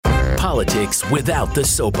politics without the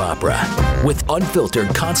soap opera, with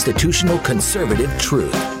unfiltered constitutional conservative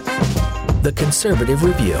truth. The Conservative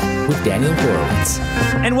Review with Daniel Horowitz.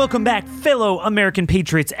 And welcome back, fellow American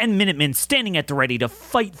patriots and Minutemen standing at the ready to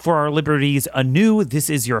fight for our liberties anew. This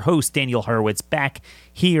is your host, Daniel Horowitz, back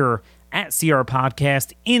here at CR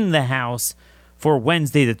Podcast in the house for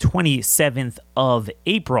Wednesday, the 27th of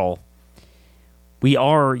April. We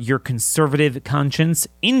are your conservative conscience,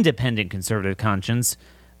 independent conservative conscience,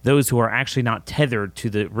 those who are actually not tethered to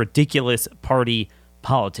the ridiculous party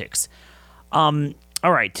politics. All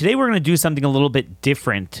right, today we're going to do something a little bit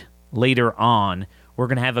different later on. We're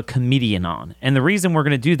going to have a comedian on. And the reason we're going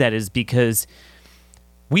to do that is because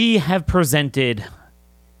we have presented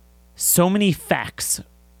so many facts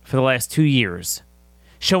for the last 2 years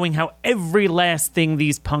showing how every last thing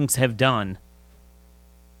these punks have done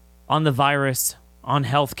on the virus, on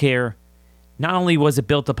healthcare, not only was it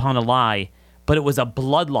built upon a lie, but it was a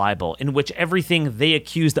blood libel in which everything they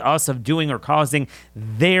accused us of doing or causing,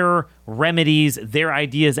 their remedies, their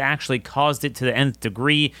ideas actually caused it to the nth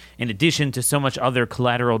degree, in addition to so much other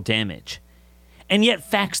collateral damage. And yet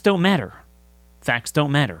facts don't matter. Facts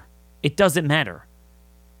don't matter. It doesn't matter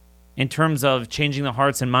in terms of changing the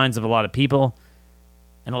hearts and minds of a lot of people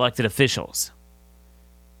and elected officials.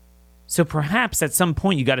 So perhaps at some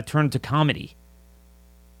point you got to turn to comedy.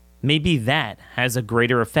 Maybe that has a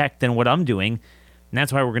greater effect than what I'm doing, and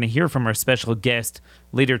that's why we're going to hear from our special guest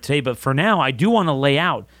later today. But for now, I do want to lay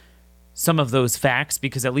out some of those facts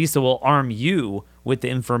because at least it will arm you with the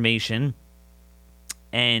information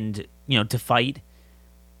and, to fight.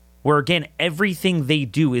 Where, again, everything they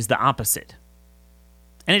do is the opposite.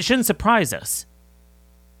 And it shouldn't surprise us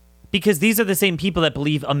because these are the same people that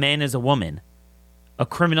believe a man is a woman, a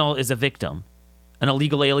criminal is a victim, an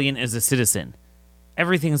illegal alien is a citizen.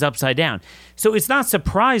 Everything's upside down. So it's not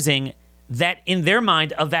surprising that in their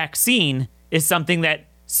mind, a vaccine is something that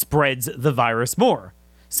spreads the virus more.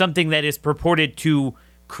 Something that is purported to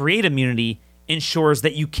create immunity ensures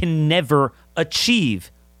that you can never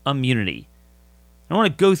achieve immunity. I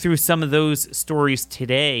want to go through some of those stories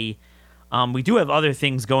today. We do have other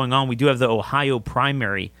things going on. We do have the Ohio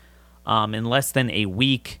primary in less than a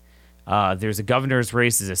week. There's a governor's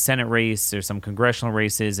race, there's a Senate race, there's some congressional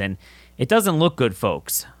races, and it doesn't look good,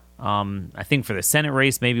 folks. I think for the Senate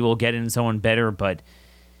race, maybe we'll get in someone better, but,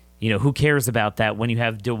 who cares about that when you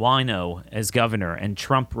have DeWine as governor and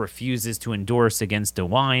Trump refuses to endorse against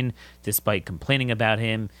DeWine despite complaining about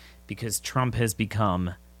him because Trump has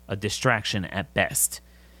become a distraction at best.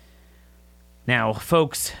 Now,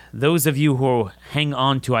 folks, those of you who hang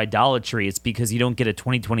on to idolatry, it's because you don't get a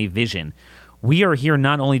 2020 vision. We are here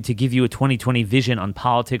not only to give you a 2020 vision on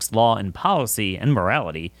politics, law, and policy and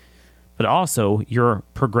morality, but also your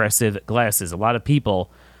progressive glasses. A lot of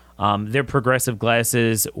people, their progressive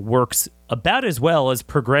glasses works about as well as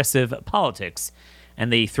progressive politics,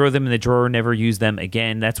 and they throw them in the drawer, never use them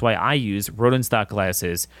again. That's why I use Rodenstock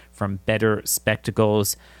glasses from Better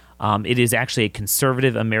Spectacles. It is actually a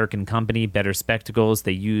conservative American company, Better Spectacles.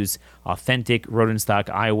 They use authentic Rodenstock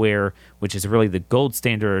eyewear, which is really the gold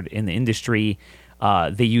standard in the industry.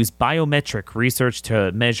 They use biometric research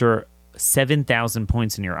to measure 7,000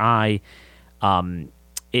 points in your eye.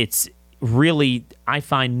 It's really, I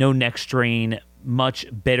find, no neck strain, much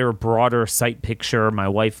better, broader sight picture. My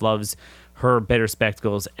wife loves her Better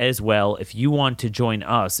Spectacles as well. If you want to join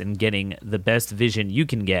us in getting the best vision you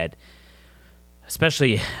can get,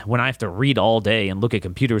 especially when I have to read all day and look at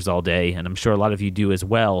computers all day, and I'm sure a lot of you do as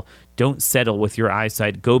well, don't settle with your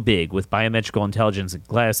eyesight. Go big with biometrical intelligence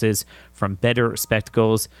glasses from Better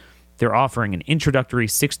Spectacles. They're offering an introductory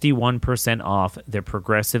 61% off their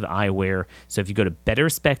progressive eyewear. So if you go to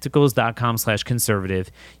betterspectacles.com/conservative,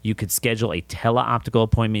 you could schedule a teleoptical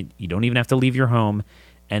appointment. You don't even have to leave your home.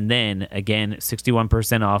 And then, again,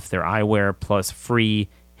 61% off their eyewear plus free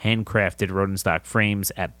handcrafted Rodenstock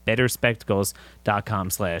frames at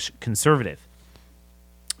betterspectacles.com/conservative.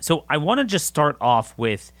 So I want to just start off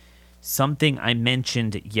with something I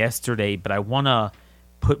mentioned yesterday, but I want to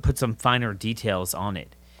put some finer details on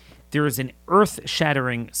it. There is an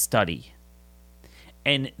earth-shattering study,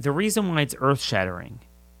 and the reason why it's earth-shattering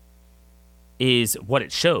is what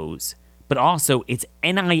it shows, but also it's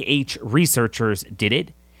NIH researchers did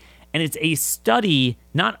it, and it's a study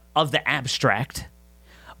not of the abstract,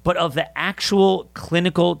 but of the actual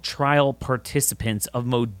clinical trial participants of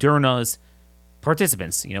Moderna's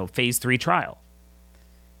participants, phase 3 trial.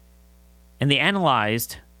 And they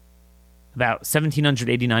analyzed about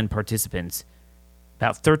 1,789 participants,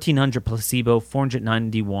 about 1,300 placebo,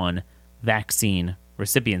 491 vaccine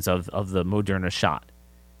recipients of the Moderna shot.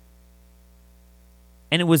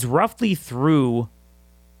 And it was roughly through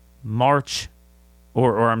May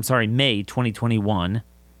 2021,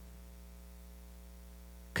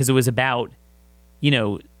 because it was about,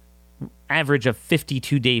 average of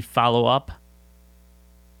 52-day follow-up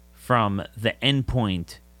from the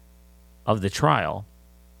endpoint of the trial,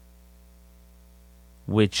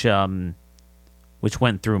 which went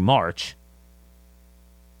through March.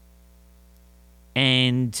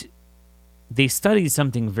 And they studied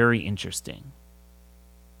something very interesting.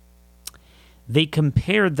 They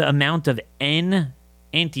compared the amount of N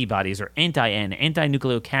antibodies, or anti-N,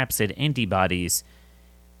 anti-nucleocapsid antibodies,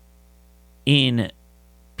 in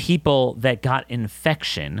people that got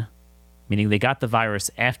infection, meaning they got the virus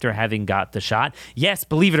after having got the shot. Yes,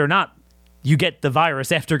 believe it or not, you get the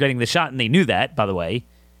virus after getting the shot, and they knew that, by the way,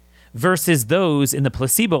 versus those in the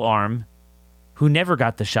placebo arm who never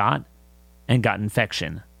got the shot and got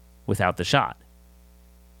infection without the shot.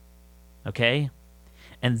 Okay?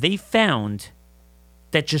 And they found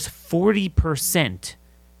that just 40%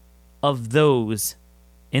 of those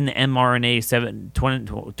in the mRNA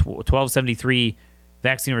 1273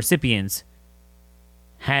 vaccine recipients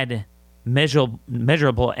had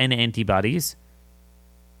measurable N antibodies,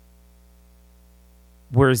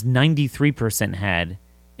 whereas 93% had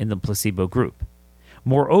in the placebo group.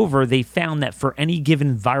 Moreover, they found that for any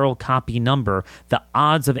given viral copy number, the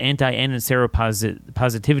odds of anti-N and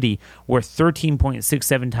seropositivity were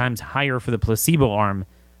 13.67 times higher for the placebo arm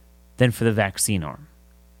than for the vaccine arm.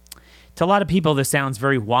 To a lot of people, this sounds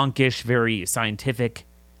very wonkish, very scientific,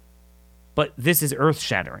 but this is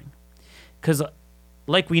earth-shattering. Because,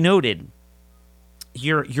 like we noted,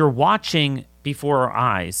 you're watching before our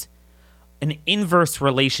eyes an inverse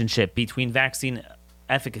relationship between vaccine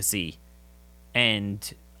efficacy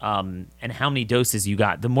and how many doses you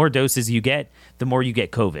got. The more doses you get, the more you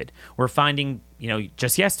get COVID. We're finding,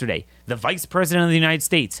 just yesterday, the Vice President of the United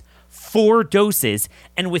States, 4 doses,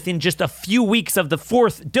 and within just a few weeks of the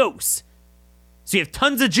 4th dose. So you have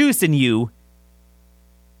tons of juice in you,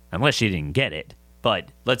 unless she didn't get it, but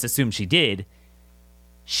let's assume she did.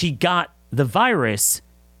 She got the virus,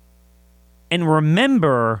 and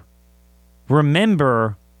remember,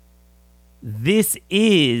 this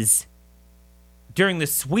is during the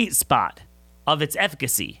sweet spot of its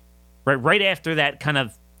efficacy, right after that kind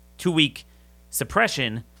of 2-week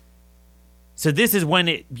suppression. So this is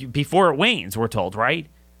when before it wanes, we're told, right?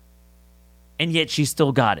 And yet she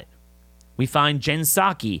still got it. We find Jen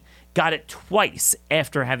Psaki got it twice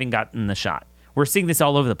after having gotten the shot. We're seeing this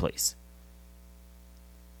all over the place.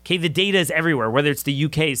 Okay, the data is everywhere, whether it's the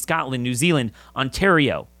UK, Scotland, New Zealand,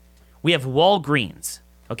 Ontario. We have Walgreens,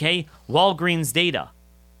 okay? Walgreens data.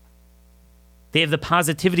 They have the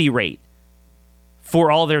positivity rate for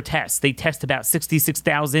all their tests. They test about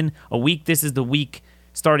 66,000 a week. This is the week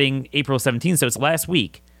starting April 17th, so it's last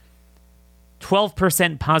week.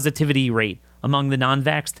 12% positivity rate among the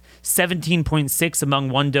non-vaxxed, 17.6 among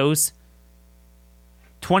 1 dose,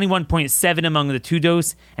 21.7 among the 2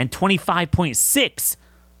 dose, and 25.6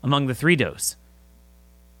 among the 3 dose.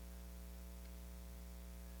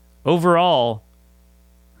 Overall,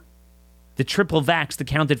 the triple vaxxed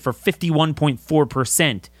accounted for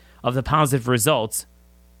 51.4% of the positive results.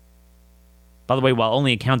 By the way, while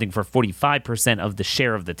only accounting for 45% of the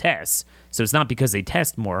share of the tests. So it's not because they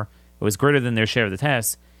test more. It was greater than their share of the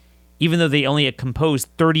tests, even though they only composed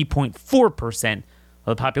 30.4% of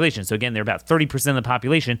the population. So again, they're about 30% of the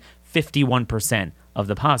population, 51% of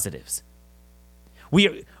the positives.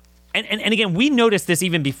 And again, we noticed this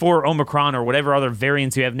even before Omicron or whatever other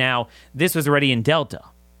variants you have now. This was already in Delta.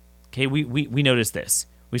 Okay, we noticed this.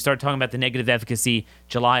 We started talking about the negative efficacy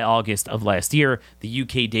July, August of last year. The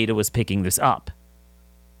UK data was picking this up.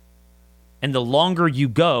 And the longer you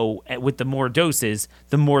go with the more doses,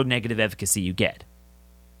 the more negative efficacy you get.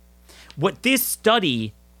 What this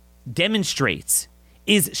study demonstrates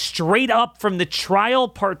is straight up from the trial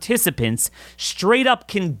participants, straight up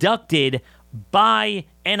conducted by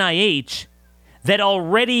NIH, that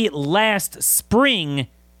already last spring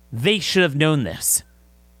they should have known this.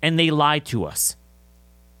 And they lied to us.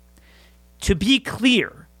 To be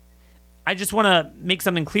clear, I just want to make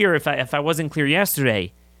something clear if I wasn't clear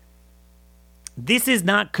yesterday. This is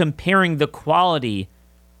not comparing the quality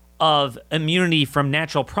of immunity from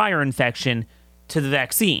natural prior infection to the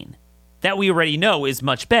vaccine. That we already know is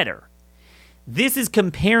much better. This is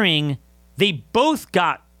comparing, they both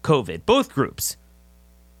got COVID, both groups.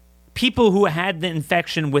 People who had the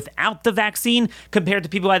infection without the vaccine compared to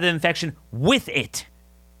people who had the infection with it.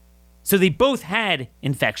 So they both had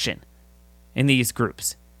infection in these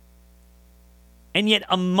groups. And yet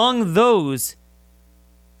among those,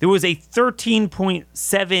 there was a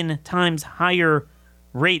 13.7 times higher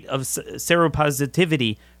rate of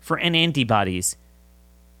seropositivity for N antibodies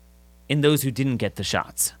in those who didn't get the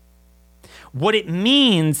shots. What it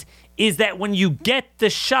means is that when you get the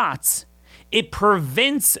shots, it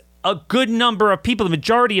prevents a good number of people, the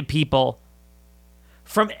majority of people,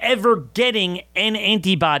 from ever getting N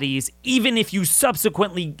antibodies, even if you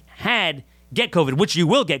subsequently get COVID, which you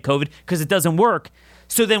will get COVID because it doesn't work.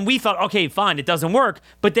 So then we thought, okay, fine, it doesn't work.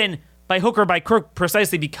 But then by hook or by crook,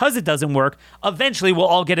 precisely because it doesn't work, eventually we'll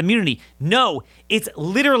all get immunity. No, it's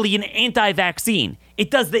literally an anti-vaccine.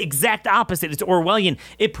 It does the exact opposite. It's Orwellian.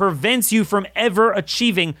 It prevents you from ever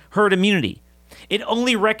achieving herd immunity. It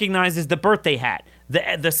only recognizes the birthday hat,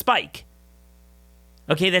 the spike.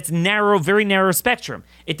 Okay, that's narrow, very narrow spectrum.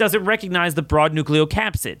 It doesn't recognize the broad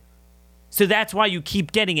nucleocapsid. So that's why you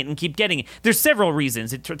keep getting it and keep getting it. There's several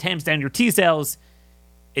reasons. It tamps down your T cells.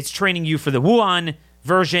 It's training you for the Wuhan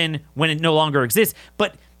version when it no longer exists.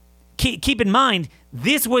 But keep in mind,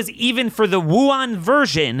 this was even for the Wuhan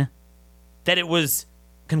version that it was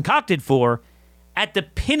concocted for. At the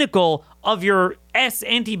pinnacle of your S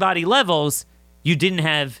antibody levels, you didn't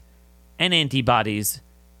have N antibodies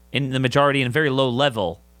in the majority and a very low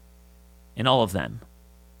level in all of them.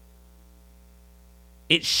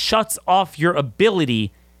 It shuts off your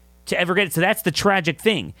ability to ever get it. So that's the tragic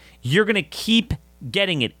thing. You're going to keep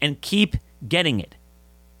getting it and keep getting it.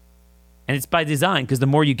 And it's by design, because the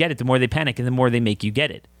more you get it, the more they panic and the more they make you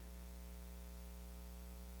get it.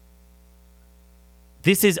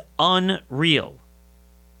 This is unreal,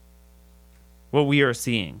 what we are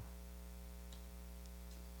seeing.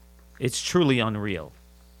 It's truly unreal.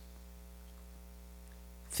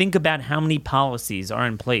 Think about how many policies are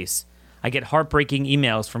in place. I get heartbreaking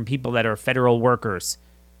emails from people that are federal workers,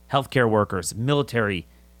 healthcare workers, military,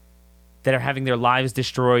 that are having their lives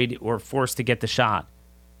destroyed or forced to get the shot,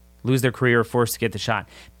 lose their career or forced to get the shot,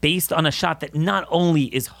 based on a shot that not only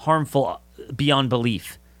is harmful beyond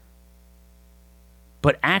belief,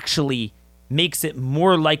 but actually makes it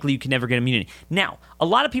more likely you can never get immunity. Now, a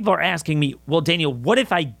lot of people are asking me, well, Daniel, what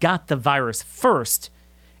if I got the virus first,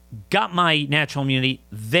 got my natural immunity,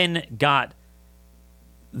 then got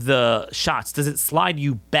the shots? Does it slide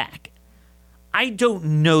you back? I don't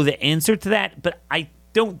know the answer to that, but I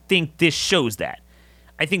don't think this shows that.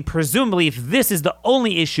 I think presumably if this is the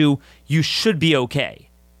only issue, you should be okay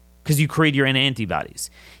because you create your N antibodies.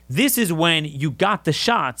 This is when you got the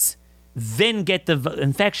shots, then get the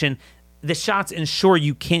infection. The shots ensure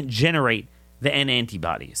you can't generate the N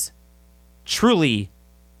antibodies. Truly,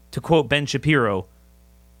 to quote Ben Shapiro,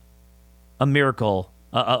 a miracle,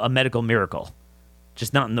 a medical miracle.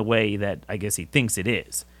 Just not in the way that I guess he thinks it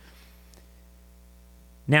is.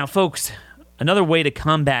 Now, folks, another way to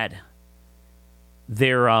combat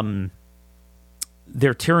their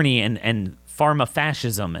tyranny and pharma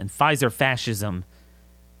fascism and Pfizer fascism,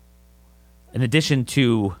 in addition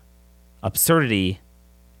to absurdity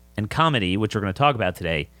and comedy, which we're going to talk about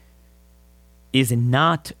today, is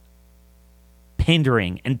not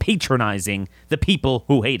pandering and patronizing the people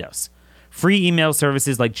who hate us. Free email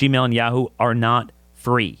services like Gmail and Yahoo are not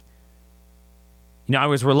free. You know, I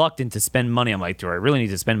was reluctant to spend money. I'm like, do I really need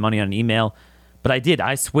to spend money on an email? But I did.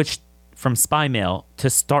 I switched from SpyMail to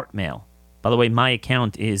StartMail. By the way, my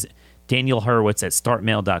account is Daniel Horowitz at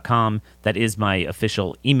startmail.com. That is my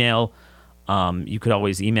official email. You could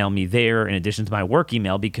always email me there in addition to my work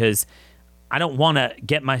email because I don't want to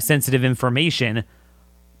get my sensitive information,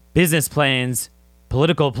 business plans,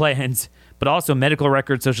 political plans, but also medical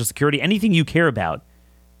records, Social Security, anything you care about.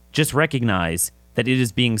 Just recognize that it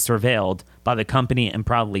is being surveilled by the company and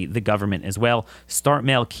probably the government as well.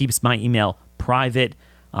 StartMail keeps my email private,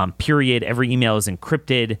 period. Every email is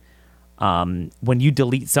encrypted. When you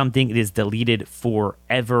delete something, it is deleted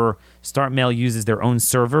forever. StartMail uses their own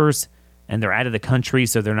servers, and they're out of the country,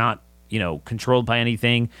 so they're not, controlled by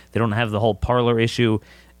anything. They don't have the whole Parler issue.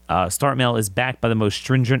 StartMail is backed by the most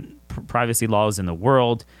stringent privacy laws in the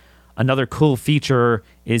world. Another cool feature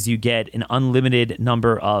is you get an unlimited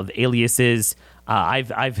number of aliases.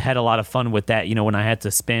 I've had a lot of fun with that, when I had to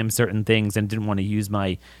spam certain things and didn't want to use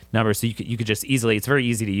my number. So you could just easily, it's very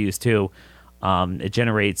easy to use too. It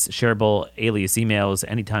generates shareable alias emails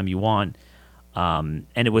anytime you want. And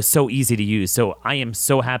it was so easy to use. So I am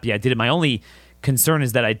so happy I did it. My only concern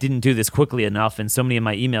is that I didn't do this quickly enough and so many of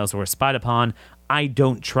my emails were spied upon. I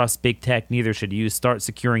don't trust big tech, neither should you. Start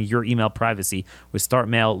securing your email privacy with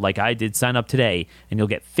StartMail like I did. Sign up today and you'll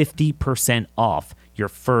get 50% off your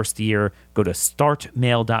first year. Go to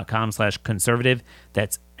startmail.com/conservative.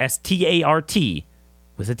 That's START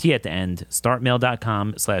with a T at the end.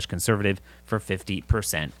 Startmail.com/conservative for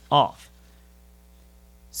 50% off.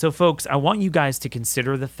 So folks, I want you guys to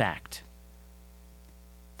consider the fact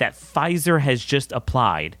that Pfizer has just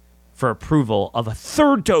applied for approval of a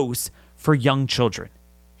third dose for young children.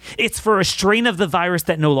 It's for a strain of the virus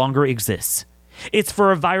that no longer exists. It's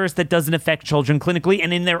for a virus that doesn't affect children clinically,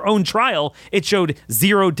 and in their own trial, it showed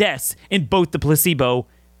 0 deaths in both the placebo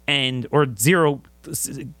or 0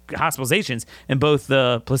 hospitalizations in both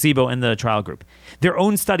the placebo and the trial group. Their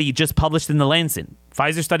own study just published in The Lancet,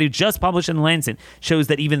 Pfizer study just published in The Lancet, shows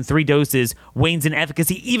that even 3 doses wanes in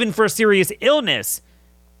efficacy, even for serious illness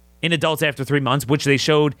in adults after 3 months, which they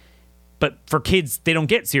showed, but for kids, they don't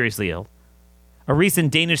get seriously ill. A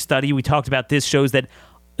recent Danish study, we talked about this, shows that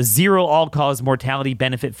 0 all-cause mortality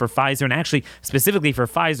benefit for Pfizer, and actually specifically for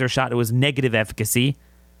Pfizer shot, it was negative efficacy.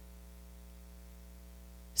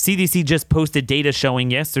 CDC just posted data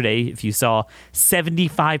showing yesterday, if you saw,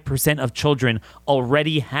 75% of children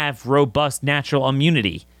already have robust natural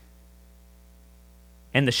immunity.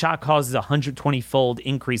 And the shot causes a 120-fold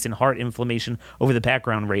increase in heart inflammation over the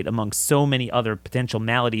background rate among so many other potential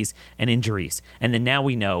maladies and injuries. And then now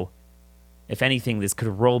we know, if anything, this could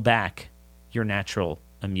roll back your natural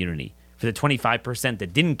immunity. For the 25%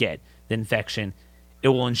 that didn't get the infection, it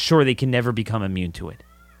will ensure they can never become immune to it.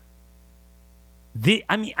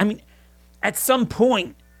 I mean, at some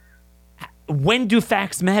point, when do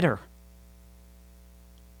facts matter?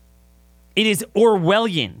 It is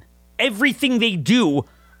Orwellian. Everything they do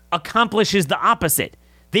accomplishes the opposite.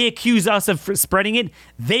 They accuse us of spreading it.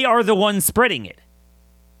 They are the ones spreading it.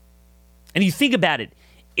 And you think about it,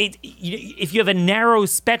 if you have a narrow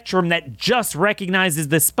spectrum that just recognizes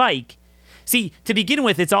the spike, see, to begin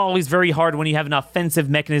with, it's always very hard when you have an offensive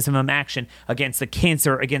mechanism of action against the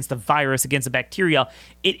cancer, against the virus, against the bacteria.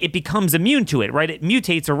 It becomes immune to it, right? It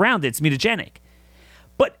mutates around it. It's mutagenic.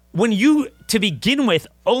 But when you, to begin with,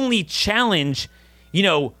 only challenge,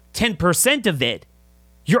 10% of it,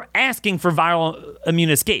 you're asking for viral immune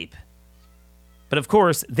escape. But of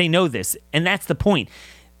course, they know this, and that's the point.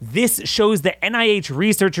 This shows that NIH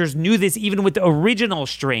researchers knew this even with the original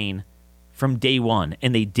strain from day one,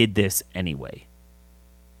 and they did this anyway.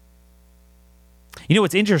 You know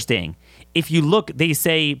what's interesting? If you look, they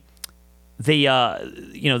say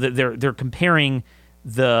they're comparing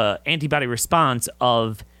the antibody response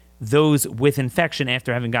of those with infection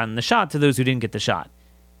after having gotten the shot to those who didn't get the shot.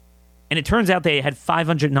 And it turns out they had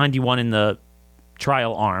 591 in the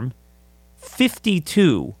trial arm,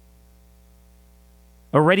 52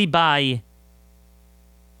 already by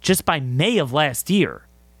May of last year.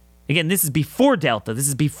 Again, this is before Delta. This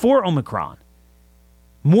is before Omicron.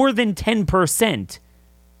 More than 10%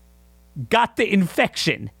 got the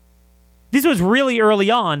infection. This was really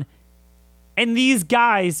early on, and these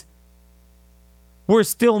guys were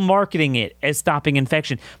still marketing it as stopping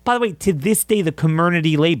infection. By the way, to this day, the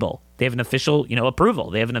Comirnaty label, they have an official,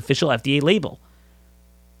 approval. They have an official FDA label.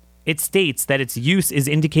 It states that its use is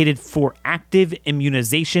indicated for active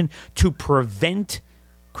immunization to prevent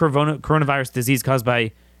coronavirus disease caused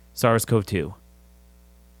by SARS-CoV-2.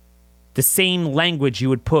 The same language you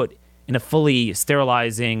would put in a fully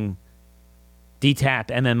sterilizing DTaP,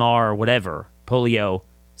 MMR, whatever, polio,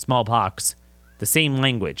 smallpox, the same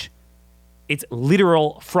language. It's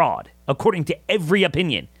literal fraud, according to every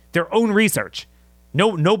opinion, their own research.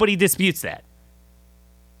 Nobody disputes that.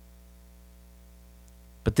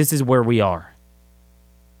 But this is where we are.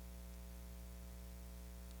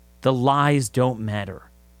 The lies don't matter.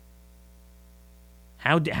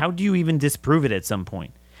 How do you even disprove it at some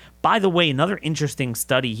point? By the way, another interesting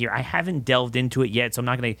study here. I haven't delved into it yet, so I'm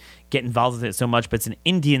not going to get involved with it so much, but it's an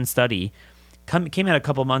Indian study. Came out a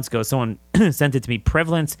couple months ago. Someone sent it to me.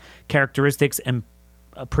 Prevalence, characteristics, and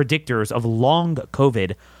predictors of long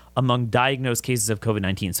COVID among diagnosed cases of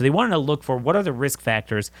COVID-19. So they wanted to look for what are the risk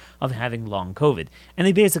factors of having long COVID. And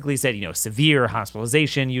they basically said, severe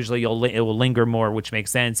hospitalization, usually it will linger more, which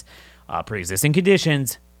makes sense, pre-existing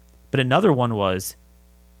conditions. But another one was,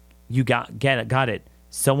 you got it,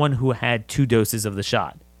 someone who had 2 doses of the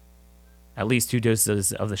shot, at least 2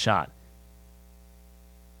 doses of the shot.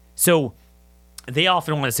 So they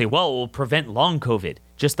often want to say, well, it will prevent long COVID.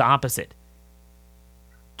 Just the opposite.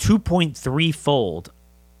 2.3-fold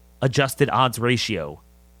adjusted odds ratio.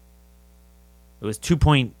 It was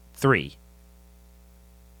 2.3.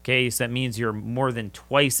 Okay, so that means you're more than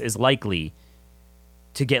twice as likely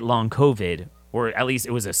to get long COVID, or at least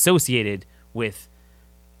it was associated with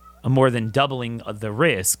a more than doubling of the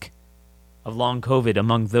risk of long COVID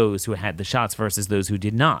among those who had the shots versus those who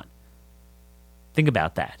did not. Think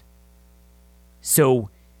about that.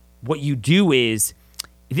 So what you do is,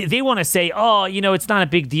 they want to say, it's not a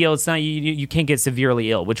big deal. It's not, you can't get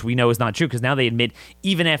severely ill, which we know is not true, because now they admit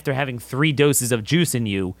even after having 3 doses of juice in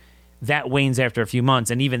you, that wanes after a few months,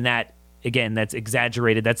 and even that again, that's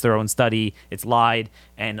exaggerated. That's their own study. It's lied.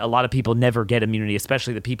 And a lot of people never get immunity,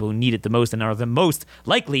 especially the people who need it the most and are the most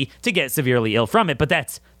likely to get severely ill from it. But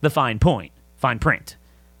that's the fine print.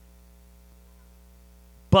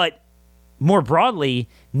 But more broadly,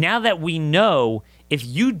 now that we know if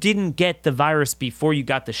you didn't get the virus before you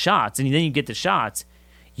got the shots and then you get the shots,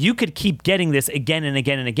 you could keep getting this again and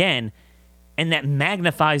again and again, and that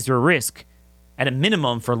magnifies your risk at a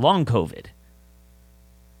minimum for long COVID.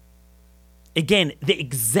 Again, the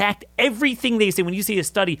exact everything they say when you see a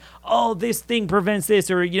study, oh, this thing prevents this,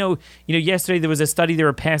 or yesterday there was a study they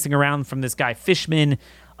were passing around from this guy Fishman.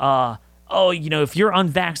 If you're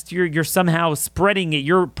unvaxxed, you're somehow spreading it.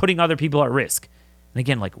 You're putting other people at risk. And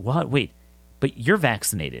again, like what? Wait, but you're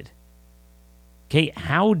vaccinated. Okay,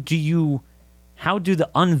 how do the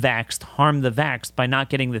unvaxxed harm the vaxxed by not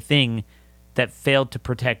getting the thing that failed to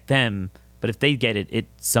protect them? But if they get it, it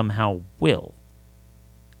somehow will.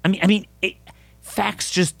 Facts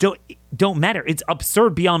just don't matter. It's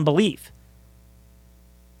absurd beyond belief.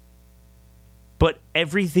 But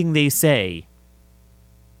everything they say,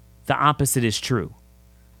 the opposite is true.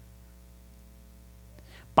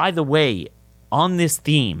 By the way, on this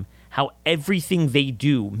theme, how everything they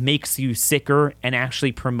do makes you sicker and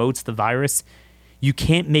actually promotes the virus, you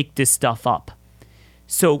can't make this stuff up.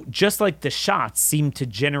 So just like the shots seem to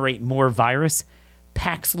generate more virus,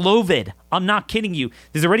 Paxlovid, I'm not kidding you.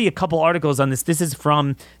 There's already a couple articles on this. This is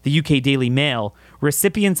from the UK Daily Mail.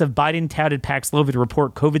 Recipients of Biden-touted Paxlovid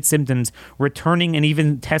report COVID symptoms returning and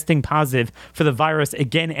even testing positive for the virus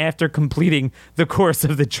again after completing the course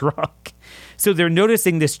of the drug. So they're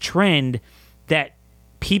noticing this trend that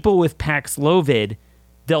people with Paxlovid,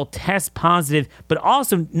 they'll test positive, but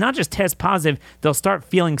also not just test positive, they'll start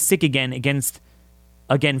feeling sick again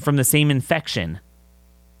from the same infection.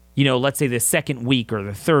 Let's say the second week or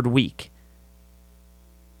the third week.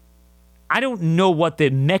 I don't know what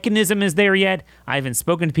the mechanism is there yet. I haven't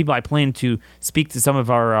spoken to people. I plan to speak to some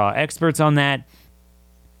of our experts on that.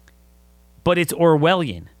 But it's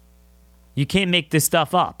Orwellian. You can't make this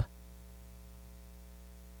stuff up.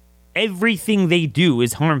 Everything they do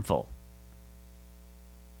is harmful.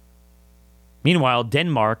 Meanwhile,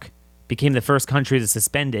 Denmark became the first country to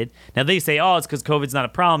suspend it. Now they say, it's because COVID's not a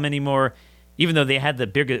problem anymore. Even though they had the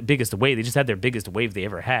biggest wave, they just had their biggest wave they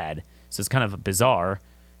ever had. So it's kind of bizarre.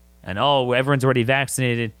 And everyone's already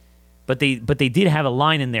vaccinated. But they did have a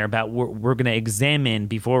line in there about we're going to examine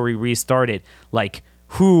before we restart it, like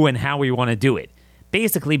who and how we want to do it.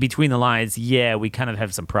 Basically, between the lines, yeah, we kind of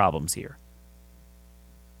have some problems here.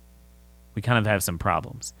 We kind of have some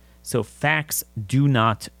problems. So facts do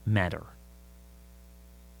not matter.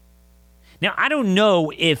 Now, I don't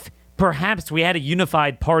know if perhaps we had a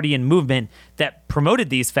unified party and movement that promoted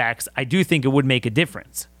these facts. I do think it would make a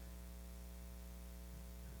difference.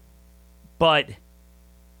 But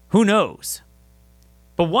who knows?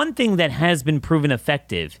 But one thing that has been proven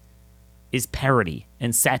effective is parody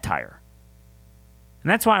and satire. And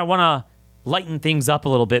that's why I want to lighten things up a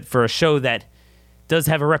little bit for a show that does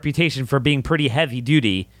have a reputation for being pretty heavy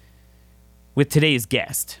duty with today's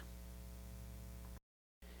guest.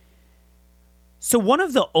 So one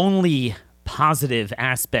of the only positive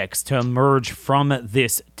aspects to emerge from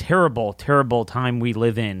this terrible, terrible time we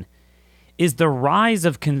live in is the rise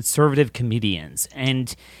of conservative comedians.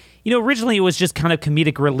 And, originally it was just kind of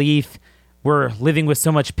comedic relief. We're living with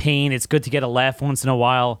so much pain. It's good to get a laugh once in a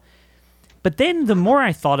while. But then the more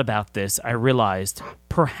I thought about this, I realized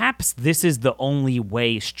perhaps this is the only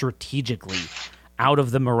way strategically out of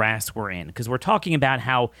the morass we're in. Because we're talking about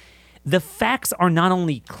how the facts are not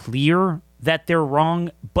only clear that they're wrong,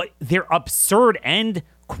 but they're absurd and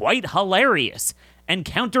quite hilarious and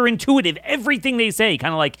counterintuitive. Everything they say,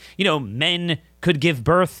 kind of like, men could give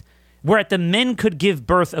birth. We're at the men could give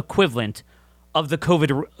birth equivalent of the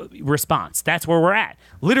COVID response. That's where we're at.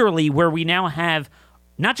 Literally, where we now have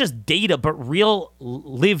not just data, but real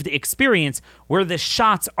lived experience where the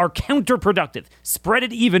shots are counterproductive. Spread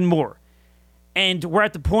it even more. And we're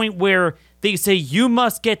at the point where they say, you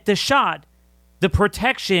must get the shot, the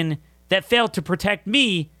protection that failed to protect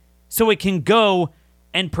me, so it can go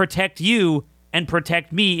and protect you and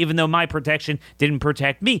protect me, even though my protection didn't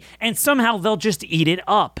protect me. And somehow they'll just eat it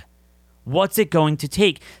up. What's it going to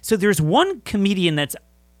take? So there's one comedian that's,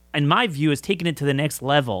 in my view, has taken it to the next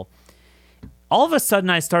level. All of a sudden,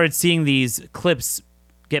 I started seeing these clips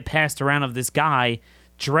get passed around of this guy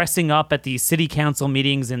dressing up at these city council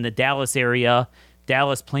meetings in the Dallas area,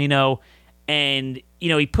 Dallas, Plano, and,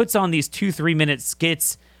 he puts on these 2-3 minute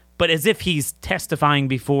skits, but as if he's testifying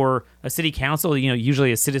before a city council.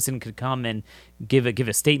 Usually a citizen could come and give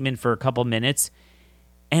a statement for a couple minutes.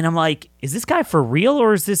 And I'm like, is this guy for real,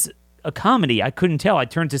 or is this a comedy. I couldn't tell. I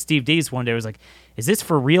turned to Steve Dees one day. I was like, is this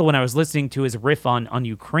for real? When I was listening to his riff on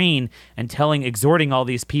Ukraine and exhorting all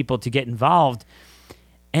these people to get involved.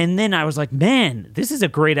 And then I was like, man, this is a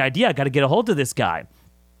great idea. I got to get a hold of this guy.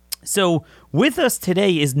 So with us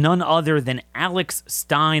today is none other than Alex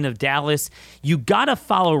Stein of Dallas. You got to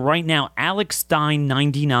follow right now Alex Stein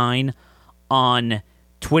 99 on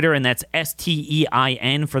Twitter, and that's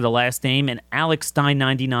STEIN for the last name, and Alex Stein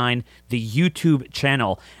 99, the YouTube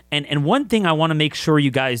channel. And one thing I want to make sure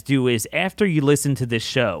you guys do is after you listen to this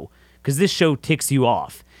show, because this show ticks you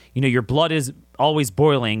off, your blood is always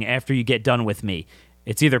boiling after you get done with me.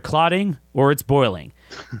 It's either clotting or it's boiling.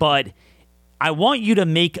 But I want you to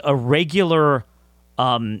make a regular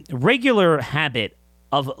habit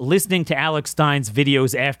of listening to Alex Stein's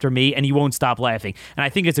videos after me, and you won't stop laughing. And I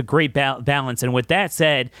think it's a great balance. And with that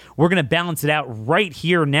said, we're going to balance it out right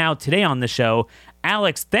here now today on the show.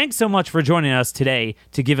 Alex, thanks so much for joining us today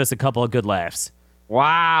to give us a couple of good laughs.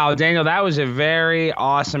 Wow, Daniel, that was a very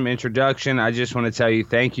awesome introduction. I just want to tell you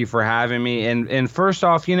thank you for having me. And first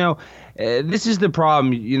off, this is the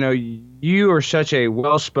problem. You are such a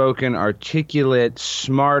well-spoken, articulate,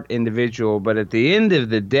 smart individual, but at the end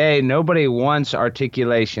of the day, nobody wants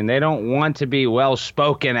articulation. They don't want to be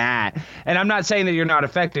well-spoken at. And I'm not saying that you're not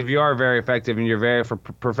effective. You are very effective, and you're very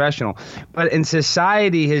professional. But in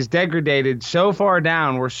society has degraded so far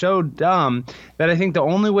down, we're so dumb, that I think the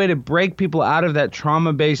only way to break people out of that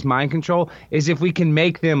trauma-based mind control is if we can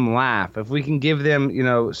make them laugh, if we can give them,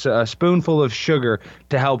 a spoonful of sugar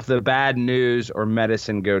to help the bad news or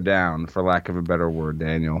medicine go down, for lack of a better word,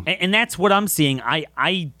 Daniel. And that's what I'm seeing.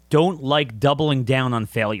 I don't like doubling down on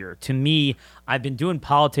failure. To me, I've been doing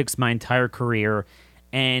politics my entire career,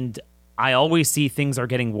 and I always see things are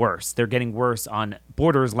getting worse. They're getting worse on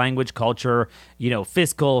borders, language, culture,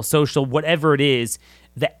 fiscal, social, whatever it is.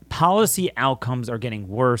 The policy outcomes are getting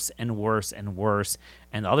worse and worse and worse,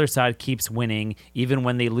 and the other side keeps winning even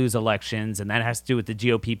when they lose elections, and that has to do with the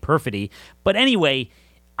GOP perfidy. But anyway,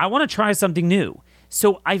 I want to try something new.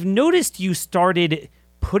 So I've noticed you started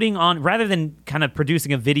putting on, rather than kind of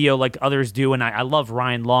producing a video like others do, and I love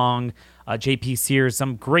Ryan Long, JP Sears,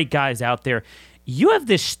 some great guys out there. You have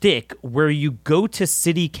this shtick where you go to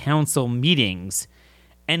city council meetings,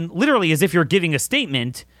 and literally as if you're giving a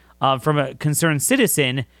statement from a concerned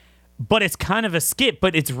citizen, but it's kind of a skit,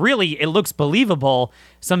 but it looks believable.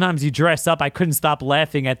 Sometimes you dress up. I couldn't stop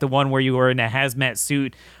laughing at the one where you were in a hazmat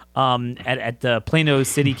suit at the Plano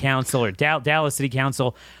City Council or Dallas City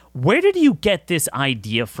Council. Where did you get this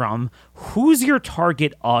idea from? Who's your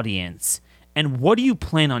target audience? And what do you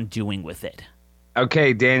plan on doing with it?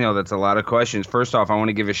 Okay, Daniel, that's a lot of questions. First off, I want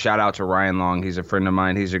to give a shout out to Ryan Long. He's a friend of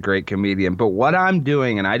mine. He's a great comedian. But what I'm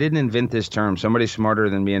doing, and I didn't invent this term, somebody smarter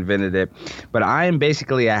than me invented it, but I am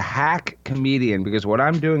basically a hack comedian, because what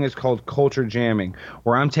I'm doing is called culture jamming,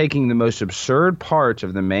 where I'm taking the most absurd parts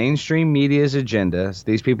of the mainstream media's agendas.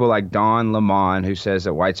 These people like Don Lemon, who says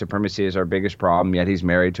that white supremacy is our biggest problem, yet he's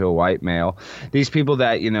married to a white male. These people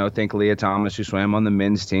that, think Leah Thomas, who swam on the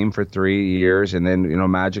men's team for 3 years, and then,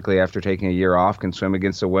 magically after taking a year off, can swim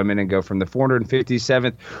against the women and go from the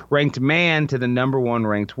 457th ranked man to the number 1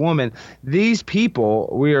 ranked woman. These people,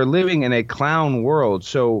 we are living in a clown world.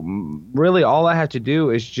 So really all I have to do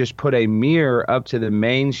is just put a mirror up to the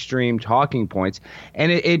mainstream talking points,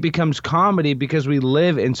 and it becomes comedy because we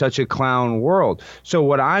live in such a clown world. So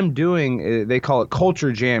what I'm doing, they call it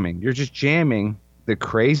culture jamming. You're just jamming the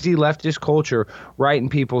crazy leftist culture right in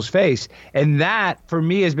people's face. And that, for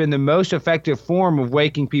me, has been the most effective form of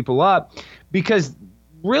waking people up, because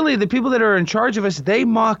really the people that are in charge of us, they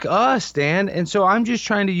mock us, Dan. And so I'm just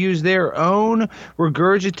trying to use their own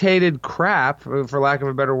regurgitated crap, for lack of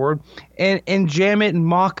a better word, and jam it and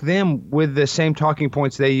mock them with the same talking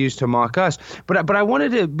points they use to mock us. But I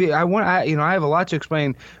wanted to be, I have a lot to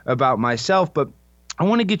explain about myself, but I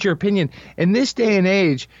want to get your opinion. In this day and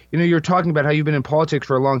age, you're talking about how you've been in politics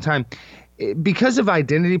for a long time. Because of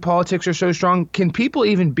identity politics are so strong, can people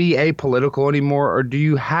even be apolitical anymore, or do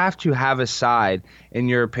you have to have a side, in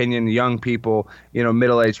your opinion, young people,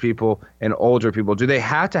 middle-aged people, and older people? Do they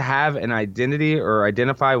have to have an identity or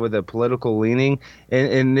identify with a political leaning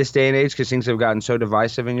in this day and age, because things have gotten so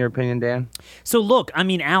divisive, in your opinion, Dan? So look,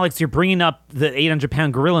 Alex, you're bringing up the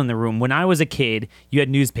 800-pound gorilla in the room. When I was a kid, you had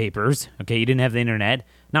newspapers. Okay, you didn't have the internet.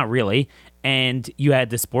 Not really. And you had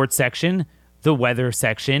the sports section, the weather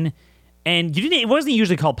section, and it wasn't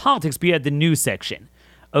usually called politics, but you had the news section,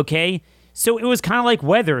 okay? So it was kind of like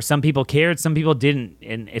weather. Some people cared, some people didn't.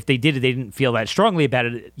 And if they did it, they didn't feel that strongly about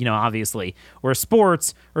it, obviously. Or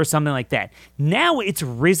sports or something like that. Now it's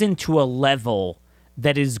risen to a level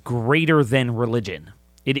that is greater than religion.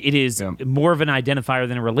 It is more of an identifier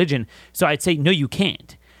than a religion. So I'd say, no, you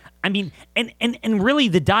can't. I mean, and really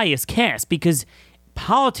the die is cast because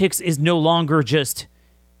politics is no longer just,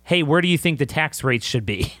 hey, where do you think the tax rates should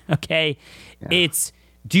be? Okay? Yeah. It's,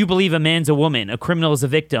 do you believe a man's a woman, a criminal is a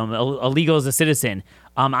victim, a legal is a citizen?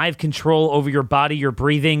 I have control over your body, your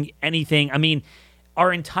breathing, anything. I mean,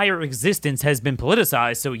 our entire existence has been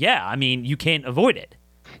politicized. So, yeah, I mean, you can't avoid it.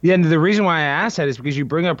 Yeah, and the reason why I asked that is because you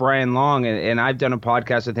bring up Ryan Long, and I've done a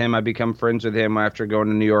podcast with him. I've become friends with him after going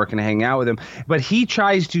to New York and hanging out with him. But he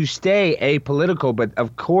tries to stay apolitical. But,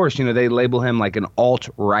 of course, they label him like an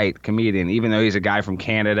alt-right comedian, even though he's a guy from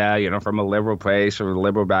Canada, from a liberal place or a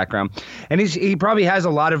liberal background. And he probably has a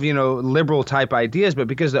lot of, liberal-type ideas. But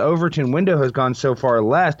because the Overton window has gone so far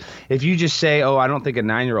left, if you just say, I don't think a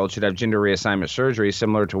 9-year-old should have gender reassignment surgery,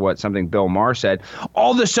 similar to what something Bill Maher said,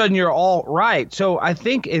 all of a sudden you're alt-right. So I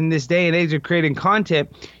think in this day and age of creating content,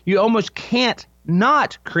 you almost can't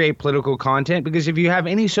not create political content because if you have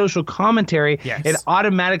any social commentary, it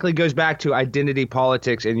automatically goes back to identity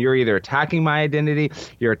politics, and you're either attacking my identity,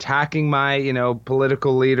 you're attacking my,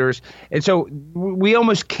 political leaders. And so we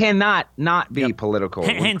almost cannot not be political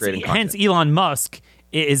when creating content. Hence Elon Musk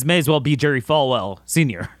may as well be Jerry Falwell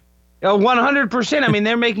Sr. 100%. I mean,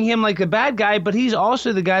 they're making him like the bad guy, but he's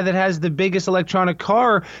also the guy that has the biggest electronic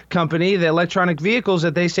car company, the electronic vehicles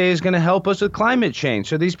that they say is going to help us with climate change.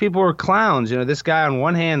 So these people are clowns. This guy, on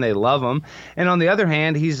one hand, they love him. And on the other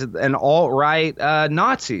hand, he's an alt-right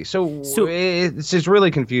Nazi. So it's just really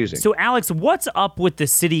confusing. So, Alex, what's up with the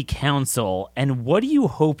city council and what do you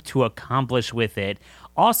hope to accomplish with it?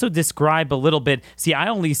 Also describe a little bit. See, I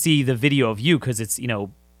only see the video of you because it's,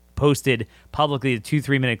 posted publicly, a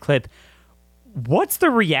 2-3 minute clip. What's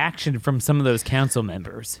the reaction from some of those council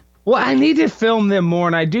members? Well, I need to film them more,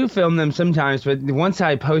 and I do film them sometimes, but once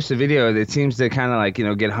I post a video, it seems to kind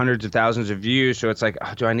of get hundreds of thousands of views, so it's like,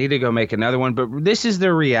 do I need to go make another one? But this is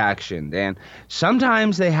their reaction, and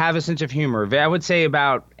sometimes they have a sense of humor. I would say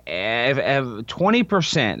about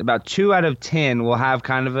 20%, about 2 out of 10 will have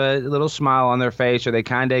kind of a little smile on their face, or they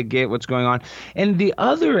kind of get what's going on. And the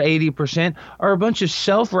other 80% are a bunch of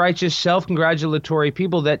self-righteous, self-congratulatory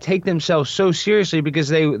people that take themselves so seriously because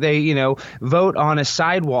they vote on a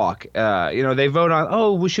sidewalk. They vote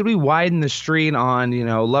on, should we widen the street on,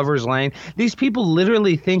 Lover's Lane? These people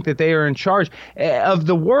literally think that they are in charge of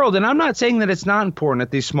the world. And I'm not saying that it's not important at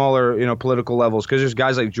these smaller, political levels, because there's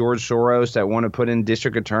guys like George Soros that want to put in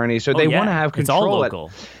district attorneys. So they want to have control. It's all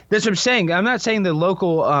local. That's what I'm saying. I'm not saying that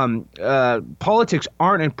local politics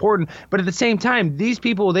aren't important, but at the same time, these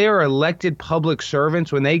people, they are elected public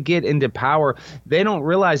servants. When they get into power, they don't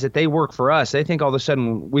realize that they work for us. They think all of a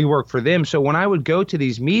sudden we work for them. So when I would go to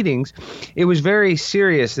these meetings, it was very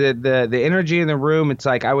serious. The energy in the room, it's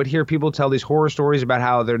like I would hear people tell these horror stories about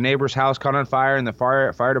how their neighbor's house caught on fire and the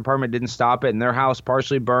fire department didn't stop it, and their house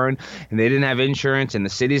partially burned, and they didn't have insurance, and the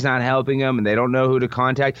city's not helping them, and they don't know who to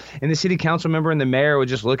contact. And the city council member and the mayor would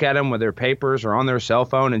just look at them with their papers or on their cell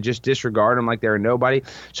phone and just disregard them like they're nobody.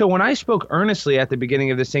 So when I spoke earnestly at the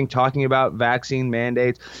beginning of this thing, talking about vaccine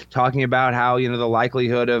mandates, talking about how, the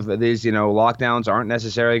likelihood of these, lockdowns aren't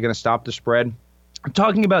necessarily going to stop the spread,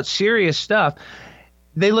 talking about serious stuff,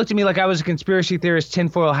 they looked at me like I was a conspiracy theorist,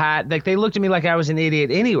 tinfoil hat. Like, they looked at me like I was an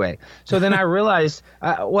idiot anyway. So then I realized,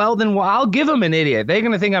 I'll give them an idiot. They're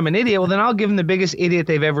going to think I'm an idiot. Well, then I'll give them the biggest idiot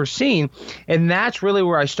they've ever seen. And that's really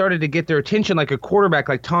where I started to get their attention, like a quarterback,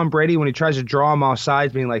 like Tom Brady, when he tries to draw them off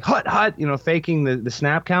sides, being like, hut, hut, faking the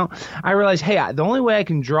snap count. I realized, hey, the only way I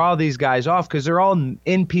can draw these guys off, because they're all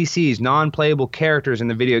NPCs, non-playable characters in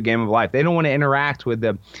the video game of life. They don't want to interact with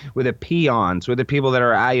the peons, with the people that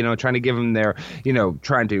are, trying to give them their,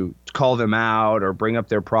 trying to call them out or bring up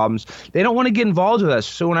their problems. They don't want to get involved with us.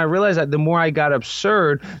 So when I realized that, the more I got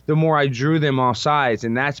absurd, the more I drew them off sides.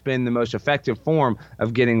 And that's been the most effective form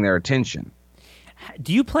of getting their attention.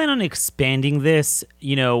 Do you plan on expanding this,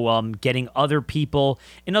 getting other people?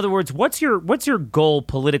 In other words, what's your goal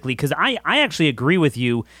politically? Because I actually agree with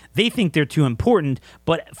you. They think they're too important.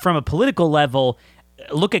 But from a political level,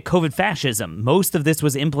 look at COVID fascism. Most of this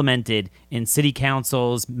was implemented in city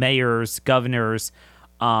councils, mayors, governors,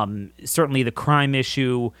 certainly the crime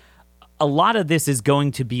issue. A lot of this is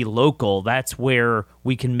going to be local. That's where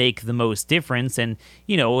we can make the most difference. And,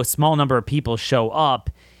 a small number of people show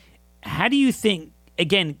up. How do you think,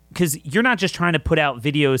 again, because you're not just trying to put out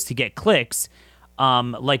videos to get clicks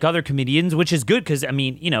like other comedians, which is good because,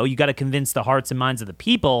 you got to convince the hearts and minds of the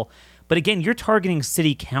people. But again, you're targeting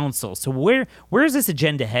city council. So where is this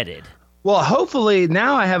agenda headed? Well, hopefully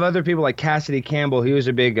now I have other people like Cassidy Campbell. He was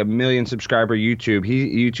a big 1 million subscriber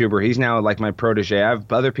YouTuber. He's now like my protege. I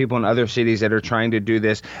have other people in other cities that are trying to do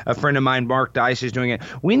this. A friend of mine, Mark Dice, is doing it.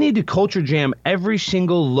 We need to culture jam every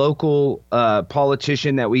single local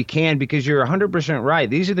politician that we can, because you're 100% right.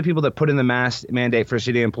 These are the people that put in the mask mandate for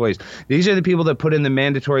city employees. These are the people that put in the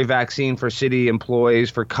mandatory vaccine for city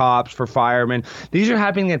employees, for cops, for firemen. These are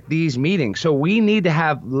happening at these meetings. So we need to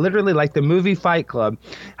have literally like the movie Fight Club,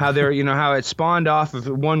 how they're, how it spawned off of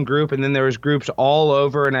one group and then there was groups all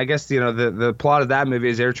over. And I guess, the plot of that movie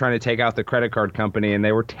is they were trying to take out the credit card company and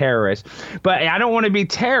they were terrorists. But I don't want to be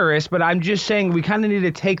terrorists, but I'm just saying we kind of need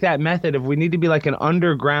to take that method of we need to be like an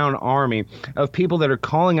underground army of people that are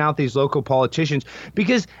calling out these local politicians,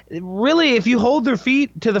 because really, if you hold their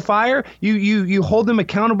feet to the fire, you hold them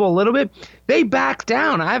accountable a little bit, they back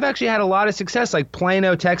down. I've actually had a lot of success, like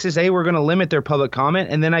Plano, Texas. They were going to limit their public comment,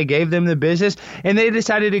 and then I gave them the business, and they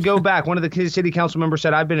decided to go back. One of the city council members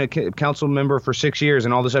said, I've been a council member for 6 years,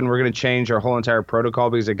 and all of a sudden we're going to change our whole entire protocol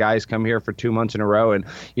because a guy's come here for 2 months in a row and,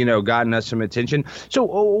 gotten us some attention. So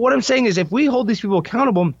what I'm saying is if we hold these people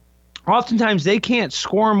accountable, oftentimes they can't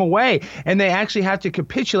squirm away, and they actually have to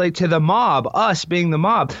capitulate to the mob, us being the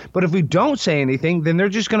mob. But if we don't say anything, then they're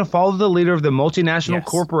just going to follow the leader of the multinational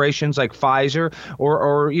corporations like Pfizer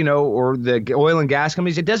or the oil and gas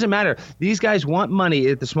companies. It doesn't matter. These guys want money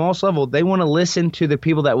at the smallest level. They want to listen to the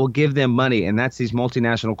people that will give them money, and that's these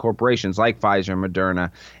multinational corporations like Pfizer, Moderna.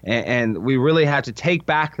 And we really have to take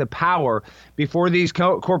back the power before these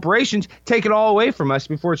corporations take it all away from us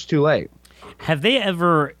before it's too late. Have they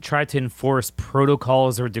ever tried to enforce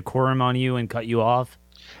protocols or decorum on you and cut you off?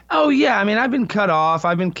 Oh, yeah. I mean, I've been cut off.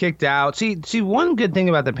 I've been kicked out. See, one good thing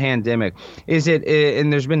about the pandemic is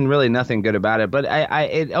and there's been really nothing good about it, but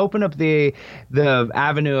it opened up the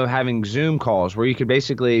avenue of having Zoom calls where you could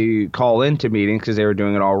basically call into meetings because they were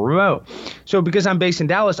doing it all remote. So because I'm based in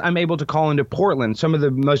Dallas, I'm able to call into Portland. Some of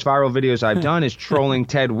the most viral videos I've done is trolling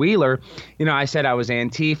Ted Wheeler. I said I was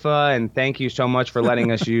Antifa, and thank you so much for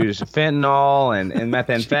letting us use fentanyl and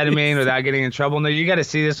methamphetamine without getting in trouble. No, you got to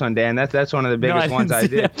see this one, Dan. That's one of the biggest ones I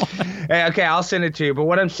did. Okay, I'll send it to you. But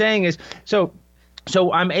what I'm saying is,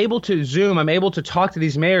 so I'm able to Zoom. I'm able to talk to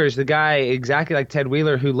these mayors, the guy exactly like Ted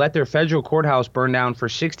Wheeler, who let their federal courthouse burn down for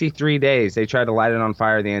 63 days. They tried to light it on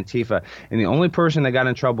fire, the Antifa. And the only person that got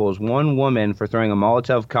in trouble was one woman for throwing a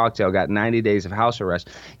Molotov cocktail, got 90 days of house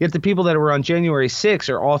arrest. Yet the people that were on January 6th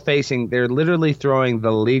are all they're literally throwing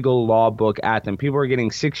the legal law book at them. People are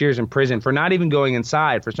getting 6 years in prison for not even going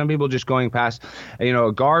inside. For some people, just going past, a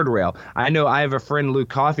guardrail. I know I have a friend, Luke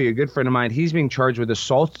Coffey, a good friend of mine. He's being charged with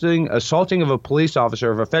assaulting of a police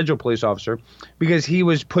officer, of a federal police officer, because he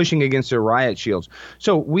was pushing against their riot shields.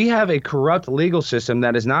 So we have a corrupt legal system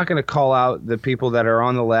that is not going to call out the people that are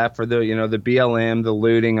on the left for the BLM, the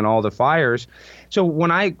looting, and all the fires. So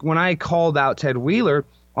when I called out Ted Wheeler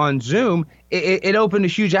on Zoom, it opened a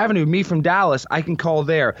huge avenue. Me from Dallas, I can call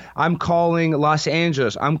there. I'm calling Los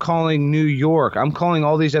Angeles. I'm calling New York. I'm calling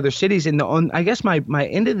all these other cities. And I guess my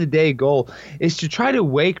end of the day goal is to try to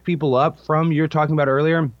wake people up from, you're talking about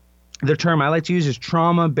earlier, the term I like to use is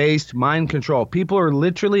trauma-based mind control. People are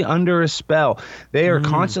literally under a spell. They are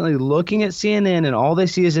constantly looking at CNN, and all they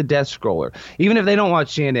see is a death scroller. Even if they don't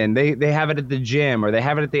watch CNN, they have it at the gym, or they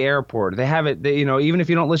have it at the airport. They have it, even if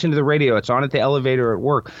you don't listen to the radio, it's on at the elevator at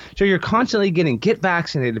work. So you're constantly get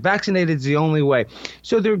vaccinated. Vaccinated is the only way.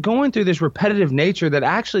 So they're going through this repetitive nature that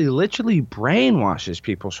actually literally brainwashes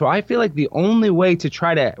people. So I feel like the only way to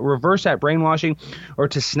try to reverse that brainwashing or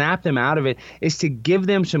to snap them out of it is to give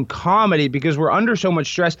them some comedy, because we're under so much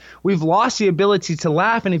stress. We've lost the ability to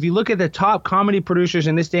laugh. And if you look at the top comedy producers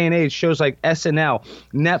in this day and age, shows like SNL,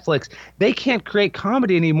 Netflix, they can't create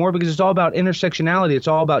comedy anymore because it's all about intersectionality. It's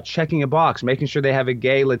all about checking a box, making sure they have a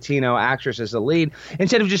gay Latino actress as the lead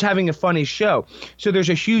instead of just having a funny show. So there's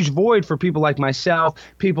a huge void for people like myself,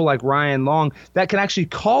 people like Ryan Long, that can actually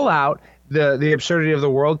call out the absurdity of the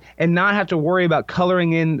world and not have to worry about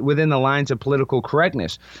coloring in within the lines of political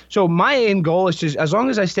correctness. So my end goal is just, as long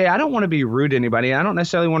as I I don't want to be rude to anybody. I don't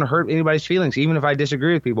necessarily want to hurt anybody's feelings, even if I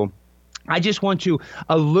disagree with people. I just want to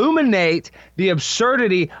illuminate the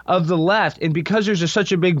absurdity of the left. And because there's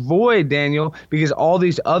such a big void, Daniel, because all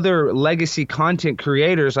these other legacy content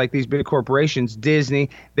creators like these big corporations, Disney,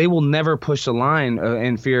 they will never push the line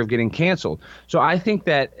in fear of getting canceled. So I think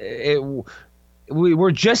that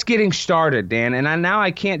we're just getting started, Dan, and now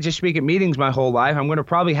I can't just speak at meetings my whole life. I'm going to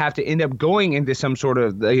probably have to end up going into some sort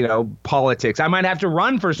of, politics. I might have to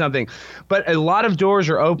run for something, but a lot of doors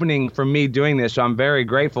are opening for me doing this, so I'm very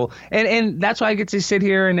grateful. And that's why I get to sit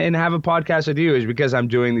here and have a podcast with you, is because I'm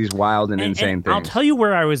doing these wild and insane things. I'll tell you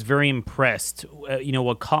where I was very impressed,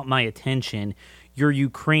 what caught my attention, your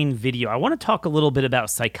Ukraine video. I want to talk a little bit about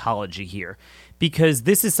psychology here, because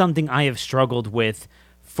this is something I have struggled with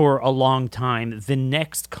for a long time. The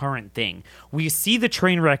next current thing. We see the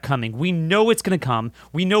train wreck coming. We know it's going to come.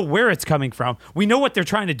 We know where it's coming from. We know what they're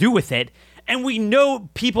trying to do with it. And we know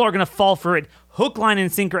people are going to fall for it hook, line, and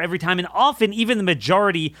sinker every time. And often even the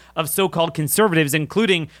majority of so-called conservatives,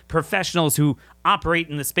 including professionals who operate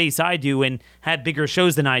in the space I do and have bigger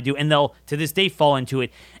shows than I do, and they'll to this day fall into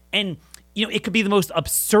it. And it could be the most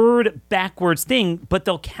absurd, backwards thing, but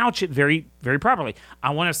they'll couch it very, very properly.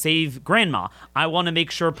 I want to save grandma. I want to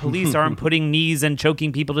make sure police aren't putting knees and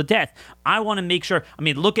choking people to death. I want to make sure.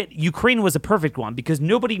 Look at Ukraine was a perfect one, because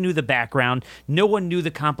nobody knew the background. No one knew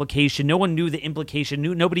the complication. No one knew the implication.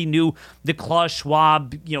 Nobody knew the Klaus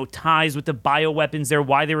Schwab, ties with the bioweapons there,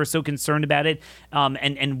 why they were so concerned about it,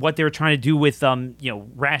 and what they were trying to do with,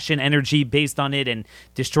 ration energy based on it and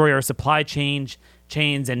destroy our supply chains,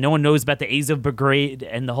 and no one knows about the Azov Brigade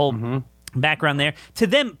and the whole background there. To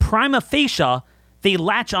them, prima facie, they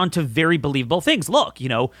latch onto very believable things. Look,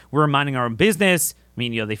 we're minding our own business.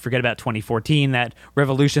 They forget about 2014, that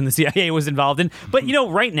revolution the CIA was involved in. But,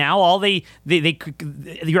 right now, all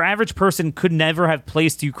your average person could never have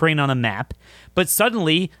placed Ukraine on a map. But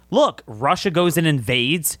suddenly, look, Russia goes and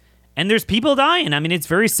invades, and there's people dying. It's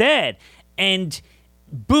very sad. And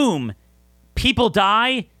boom, people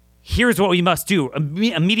die. Here's what we must do.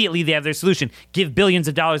 Immediately, they have their solution. Give billions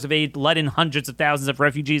of dollars of aid, let in hundreds of thousands of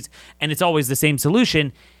refugees, and it's always the same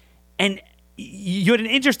solution. And you had an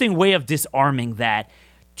interesting way of disarming that.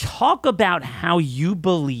 Talk about how you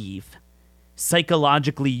believe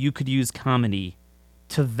psychologically you could use comedy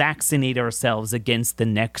to vaccinate ourselves against the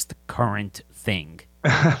next current thing.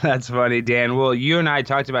 That's funny, Dan. Well, you and I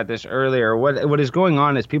talked about this earlier. What is going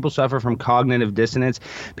on is people suffer from cognitive dissonance.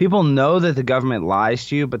 People know that the government lies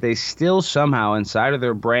to you, but they still somehow inside of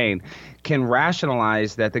their brain can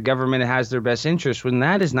rationalize that the government has their best interest, when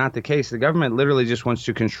that is not the case. The government literally just wants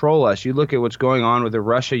to control us. You look at what's going on with the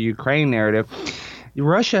Russia-Ukraine narrative.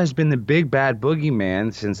 Russia has been the big bad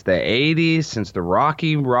boogeyman since the 80s, since the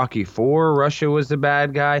Rocky IV. Russia was the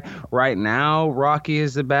bad guy. Right now, Russia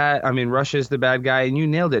is the bad guy, and you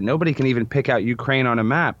nailed it. Nobody can even pick out Ukraine on a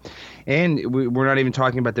map. And we're not even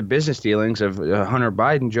talking about the business dealings of Hunter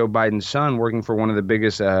Biden, Joe Biden's son, working for one of the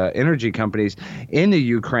biggest energy companies in the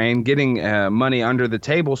Ukraine, getting money under the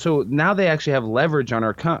table. So now they actually have leverage on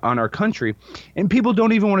our country, and people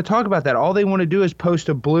don't even want to talk about that. All they want to do is post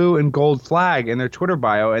a blue and gold flag in their Twitter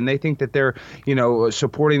bio, and they think that they're,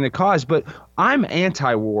 supporting the cause. But I'm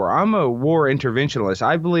anti-war. I'm a war interventionist.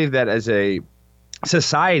 I believe that as a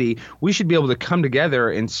society, we should be able to come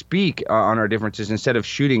together and speak on our differences instead of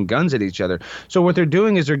shooting guns at each other. So what they're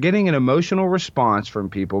doing is they're getting an emotional response from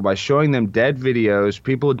people by showing them dead videos,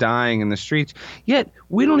 people dying in the streets. Yet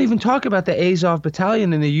we don't even talk about the Azov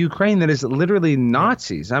battalion in the Ukraine that is literally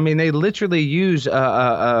Nazis. They literally use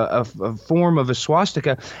a form of a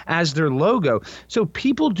swastika as their logo. So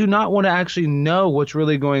people do not want to actually know what's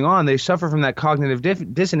really going on. They suffer from that cognitive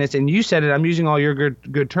dissonance. And you said it, I'm using all your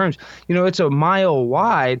good terms. It's a mile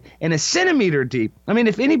wide and a centimeter deep.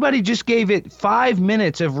 If anybody just gave it 5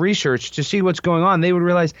 minutes of research to see what's going on, they would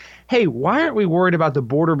realize, hey, why aren't we worried about the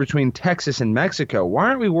border between Texas and Mexico? Why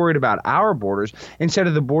aren't we worried about our borders instead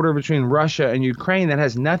of the border between Russia and Ukraine that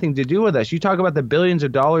has nothing to do with us? You talk about the billions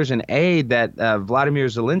of dollars in aid that Vladimir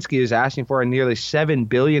Zelensky is asking for, and nearly $7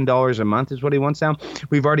 billion a month is what he wants now.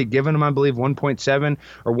 We've already given him, I believe, 1.7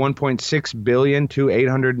 or 1.6 billion to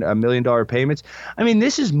 $800 million payments.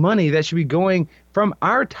 This is money that should be going from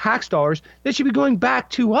our tax dollars that should be going back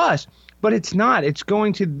to us. But it's not. It's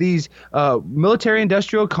going to these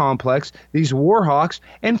military-industrial complex, these war hawks,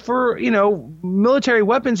 and for, military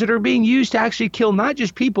weapons that are being used to actually kill not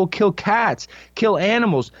just people, kill cats, kill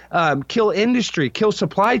animals, kill industry, kill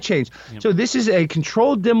supply chains. Yep. So this is a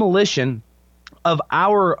controlled demolition of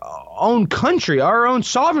our own country, our own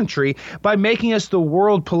sovereignty, by making us the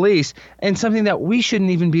world police, and something that we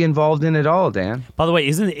shouldn't even be involved in at all, Dan. By the way,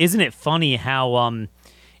 isn't it funny how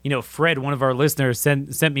Fred, one of our listeners,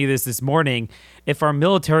 sent me this morning. If our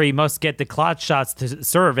military must get the clot shots to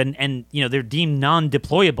serve, and they're deemed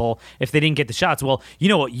non-deployable if they didn't get the shots. Well,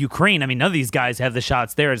 what, Ukraine, none of these guys have the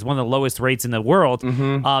shots there. It's one of the lowest rates in the world.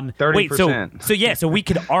 30%. So we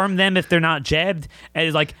could arm them if they're not jabbed.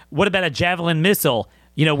 And what about a Javelin missile?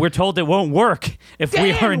 we're told it won't work if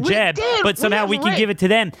we aren't jabbed, but somehow we can give it to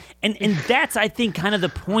them. And that's, I think, kind of the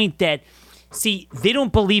point that, see, they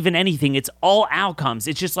don't believe in anything. It's all outcomes.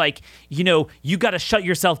 It's just like, you got to shut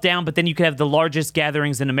yourself down, but then you could have the largest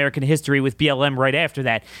gatherings in American history with BLM right after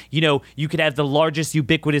that. You could have the largest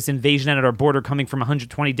ubiquitous invasion at our border coming from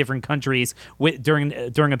 120 different countries during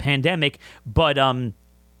a pandemic, but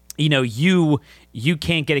you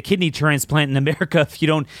can't get a kidney transplant in America if you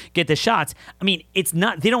don't get the shots. I mean, it's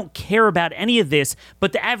not, they don't care about any of this,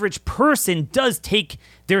 but the average person does take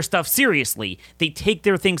their stuff seriously. They take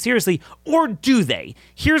their thing seriously, or do they?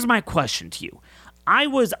 Here's my question to you.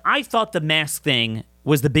 I thought the mask thing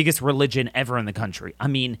was the biggest religion ever in the country. I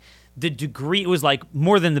mean, the degree, it was like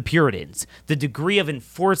more than the Puritans, the degree of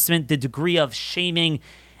enforcement, the degree of shaming.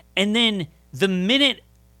 And then the minute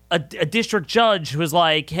a district judge was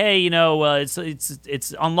like, hey,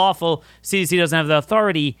 it's unlawful, CDC doesn't have the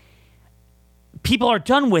authority, people are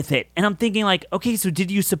done with it. And I'm thinking like, okay, so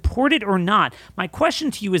did you support it or not? My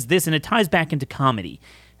question to you is this, and it ties back into comedy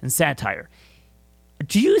and satire.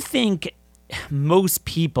 Do you think most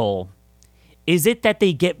people, is it that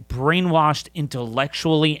they get brainwashed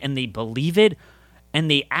intellectually and they believe it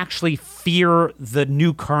and they actually fear the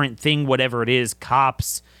new current thing, whatever it is,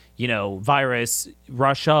 cops, virus,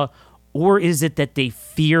 Russia, or is it that they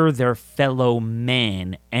fear their fellow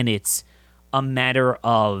man and it's a matter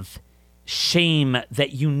of shame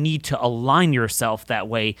that you need to align yourself that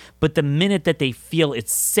way, but the minute that they feel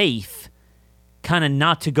it's safe kind of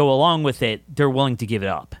not to go along with it, they're willing to give it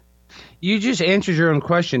up? You just answered your own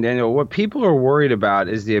question, Daniel. What people are worried about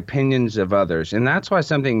is the opinions of others. And that's why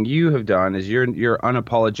something you have done is you're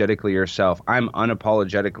unapologetically yourself. I'm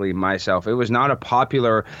unapologetically myself. It was not a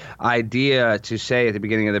popular idea to say at the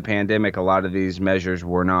beginning of the pandemic a lot of these measures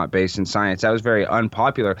were not based in science. That was very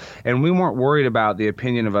unpopular. And we weren't worried about the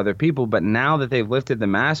opinion of other people. But now that they've lifted the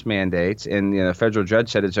mask mandates and the federal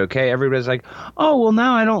judge said it's okay, everybody's like, oh, well,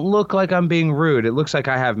 now I don't look like I'm being rude. It looks like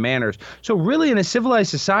I have manners. So really, in a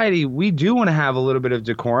civilized society, we do want to have a little bit of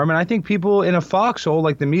decorum. And I think people in a foxhole,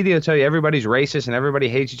 like the media tell you everybody's racist and everybody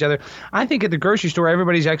hates each other. I think at the grocery store,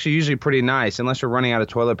 everybody's actually usually pretty nice, unless we're running out of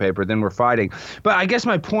toilet paper, then we're fighting. But I guess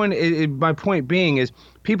my point being is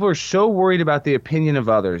people are so worried about the opinion of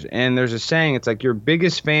others. And there's a saying, it's like your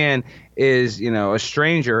biggest fan is, a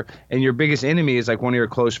stranger, and your biggest enemy is like one of your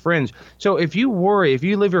close friends. So if you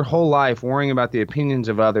live your whole life worrying about the opinions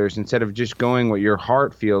of others instead of just going what your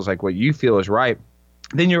heart feels like, what you feel is right,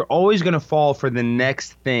 then you're always going to fall for the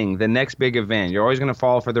next thing, the next big event. You're always going to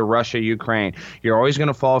fall for the Russia-Ukraine. You're always going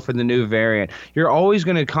to fall for the new variant. You're always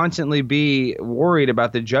going to constantly be worried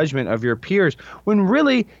about the judgment of your peers, when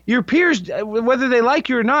really your peers, whether they like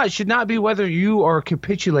you or not, should not be whether you are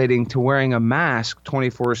capitulating to wearing a mask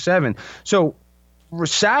 24/7. So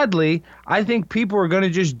sadly, I think people are going to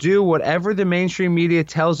just do whatever the mainstream media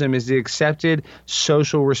tells them is the accepted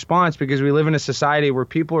social response, because we live in a society where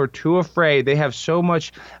people are too afraid. They have so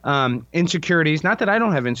much insecurities. Not that I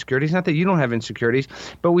don't have insecurities, not that you don't have insecurities,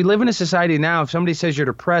 but we live in a society now, if somebody says you're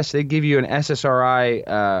depressed, they give you an SSRI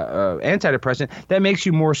antidepressant that makes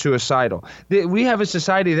you more suicidal. We have a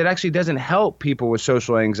society that actually doesn't help people with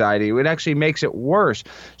social anxiety. It actually makes it worse.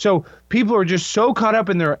 So people are just so caught up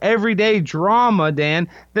in their everyday drama, Dan,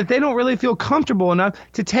 that they don't really feel comfortable enough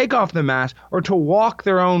to take off the mask or to walk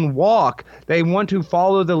their own walk. They want to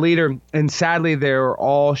follow the leader, and sadly, they're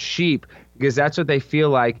all sheep, because that's what they feel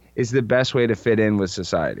like is the best way to fit in with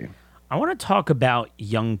society. I want to talk about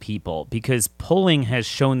young people, because polling has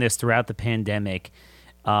shown this throughout the pandemic,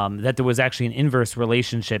 that there was actually an inverse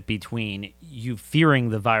relationship between you fearing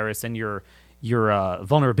the virus and your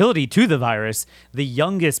vulnerability to the virus. The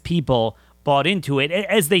youngest people bought into it,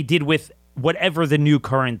 as they did with whatever the new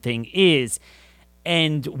current thing is.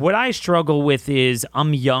 And what I struggle with is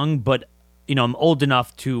I'm young, but I'm old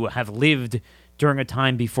enough to have lived during a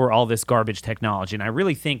time before all this garbage technology. And I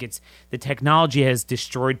really think it's the technology has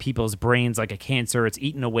destroyed people's brains like a cancer. It's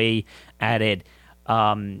eaten away at it.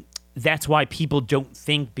 That's why people don't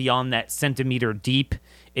think beyond that centimeter deep.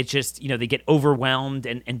 It's just, they get overwhelmed.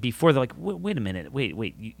 And before they're like, wait a minute,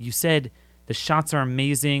 wait, you said the shots are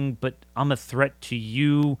amazing, but I'm a threat to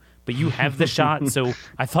you, but you have the shot, so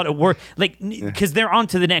I thought it worked. Like, because they're on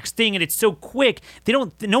to the next thing, and it's so quick,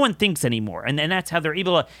 no one thinks anymore. And that's how they're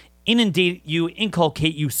able to inundate you,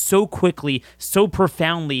 inculcate you so quickly, so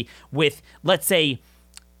profoundly with, let's say,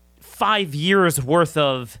 5 years worth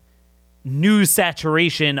of news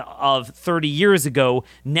saturation of 30 years ago.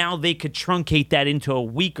 Now they could truncate that into a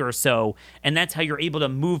week or so, and that's how you're able to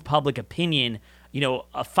move public opinion,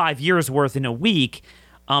 5 years worth in a week.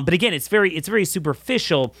 But again, it's very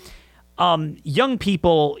superficial. young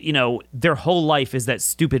people, their whole life is that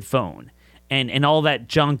stupid phone and all that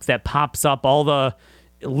junk that pops up, all the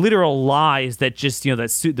literal lies that just,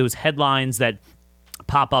 those headlines that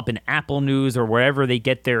pop up in Apple News or wherever they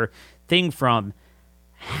get their thing from.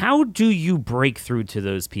 How do you break through to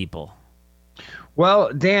those people?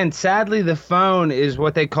 Well, Dan, sadly, the phone is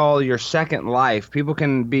what they call your second life. People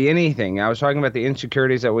can be anything. I was talking about the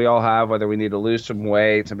insecurities that we all have, whether we need to lose some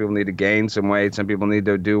weight, some people need to gain some weight, some people need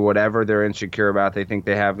to do whatever they're insecure about. They think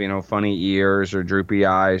they have, funny ears or droopy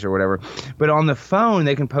eyes or whatever. But on the phone,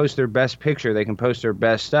 they can post their best picture. They can post their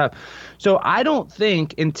best stuff. So I don't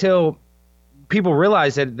think until people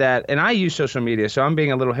realize that, and I use social media, so I'm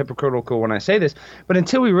being a little hypocritical when I say this, but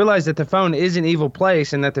until we realize that the phone is an evil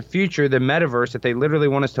place and that the future, the metaverse, that they literally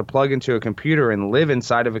want us to plug into a computer and live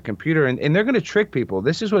inside of a computer, and they're going to trick people.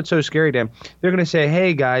 This is what's so scary, Dan. They're going to say,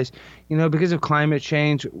 hey, guys, because of climate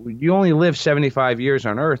change, you only live 75 years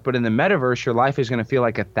on Earth, but in the metaverse, your life is going to feel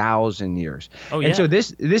like 1,000 years. Oh, yeah. And so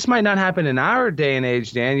this might not happen in our day and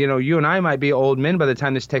age, Dan. You and I might be old men by the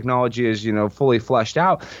time this technology is, fully fleshed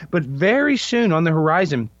out. But very soon on the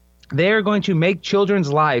horizon, they are going to make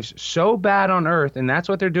children's lives so bad on Earth, and that's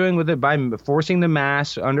what they're doing with it by forcing the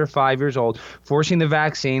mask under 5 years old, forcing the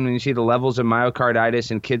vaccine. When you see the levels of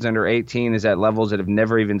myocarditis in kids under 18 is at levels that have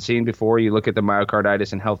never even seen before. You look at the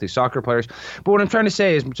myocarditis in healthy soccer players. But what I'm trying to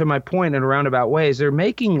say is, to my point in a roundabout way, is they're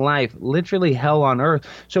making life literally hell on Earth.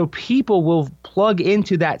 So people will plug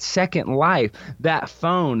into that second life, that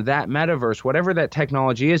phone, that metaverse, whatever that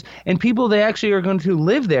technology is, and people, they actually are going to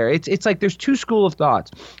live there. It's like there's two schools of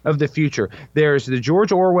thoughts of the future. There's the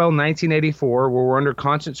George Orwell 1984, where we're under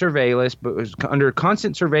constant surveillance,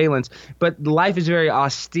 but life is very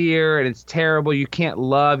austere and it's terrible. You can't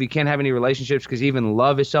love, you can't have any relationships because even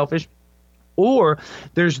love is selfish. Or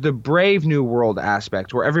there's the brave new world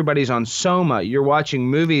aspect where everybody's on Soma. You're watching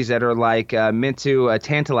movies that are like meant to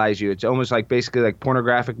tantalize you. It's almost like basically like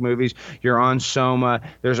pornographic movies. You're on Soma.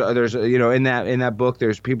 There's in that book,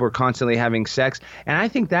 there's people are constantly having sex, and I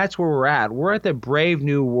think that's where we're at. We're at the brave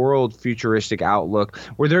new world futuristic outlook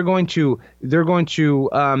where they're going to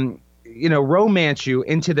romance you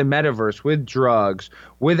into the metaverse with drugs,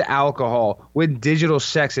 with alcohol, with digital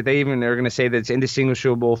sex that they're going to say that it's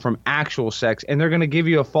indistinguishable from actual sex. And they're going to give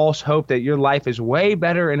you a false hope that your life is way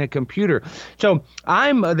better in a computer. So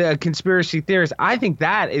I'm the conspiracy theorist. I think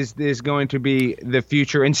that is going to be the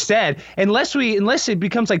future instead, unless it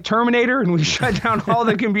becomes like Terminator and we shut down all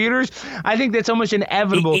the computers. I think that's almost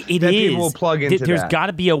inevitable that people will plug into that. There's got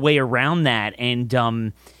to be a way around that.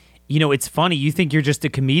 And, it's funny. You think you're just a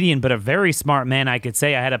comedian, but a very smart man, I could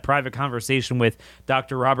say. I had a private conversation with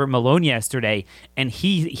Dr. Robert Malone yesterday, and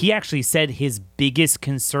he actually said his biggest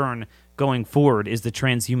concern going forward is the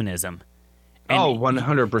transhumanism. And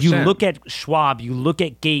 100%. You look at Schwab, you look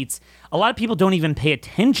at Gates. A lot of people don't even pay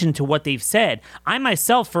attention to what they've said. I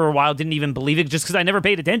myself, for a while, didn't even believe it just because I never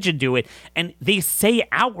paid attention to it. And they say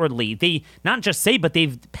outwardly, they not just say, but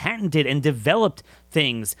they've patented and developed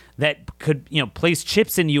things that could, place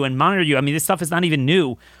chips in you and monitor you. I mean, this stuff is not even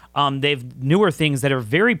new. They've newer things that are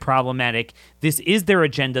very problematic. This is their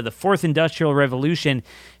agenda, the fourth industrial revolution.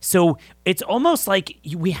 So it's almost like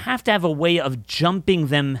we have to have a way of jumping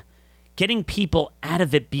them, getting people out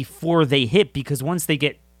of it before they hit, because once they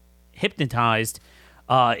get hypnotized,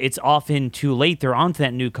 it's often too late. They're onto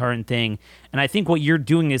that new current thing. And I think what you're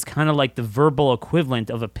doing is kind of like the verbal equivalent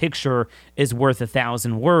of a picture is worth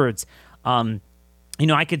 1,000 words.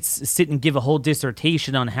 I could sit and give a whole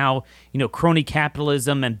dissertation on how, crony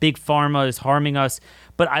capitalism and big pharma is harming us.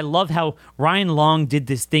 But I love how Ryan Long did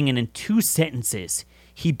this thing, and in 2 sentences,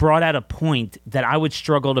 he brought out a point that I would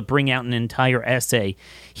struggle to bring out an entire essay.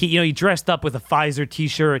 He dressed up with a Pfizer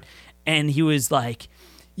t-shirt, and he was like,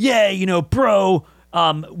 yeah, bro,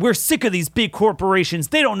 we're sick of these big corporations.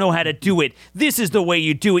 They don't know how to do it. This is the way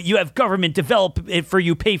you do it. You have government develop it for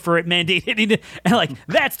you, pay for it, mandate it. And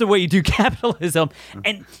that's the way you do capitalism.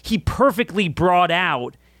 And he perfectly brought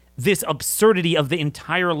out this absurdity of the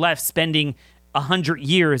entire left spending 100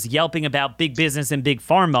 years yelping about big business and big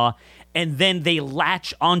pharma, and then they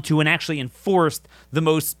latch onto and actually enforced the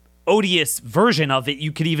most odious version of it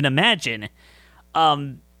you could even imagine.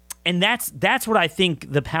 And that's what I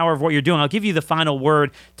think the power of what you're doing. I'll give you the final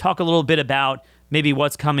word. Talk a little bit about maybe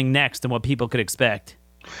what's coming next and what people could expect.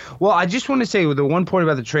 Well, I just want to say the one point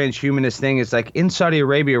about the transhumanist thing is like in Saudi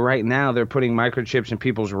Arabia right now, they're putting microchips in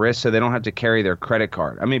people's wrists so they don't have to carry their credit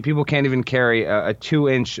card. I mean, people can't even carry a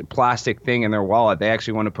 2-inch plastic thing in their wallet. They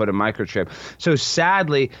actually want to put a microchip. So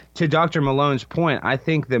sadly, to Dr. Malone's point, I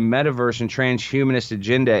think the metaverse and transhumanist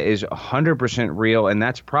agenda is 100% real. And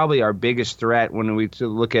that's probably our biggest threat when we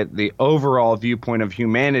look at the overall viewpoint of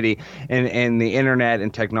humanity and the internet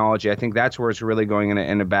and technology. I think that's where it's really going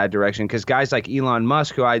in a bad direction, because guys like Elon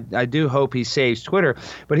Musk, who I do hope he saves Twitter,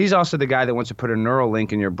 but he's also the guy that wants to put a neural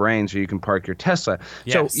link in your brain so you can park your Tesla.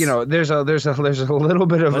 Yes. So, there's a little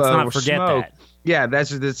bit of Let's not forget smoke. that. Yeah,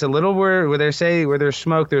 that's a little where they say where there's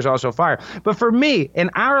smoke, there's also fire. But for me, in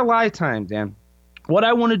our lifetime, Dan, what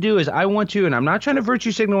I want to do is I want to, and I'm not trying to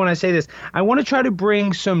virtue signal when I say this, I want to try to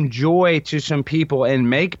bring some joy to some people and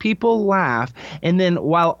make people laugh, and then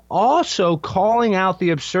while also calling out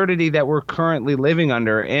the absurdity that we're currently living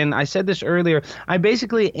under. And I said this earlier, I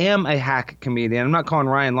basically am a hack comedian. I'm not calling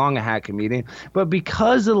Ryan Long a hack comedian, but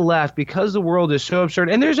because of the left, because the world is so absurd,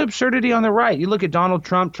 and there's absurdity on the right. You look at Donald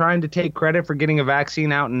Trump trying to take credit for getting a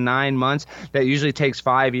vaccine out in 9 months that usually takes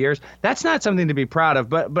 5 years. That's not something to be proud of,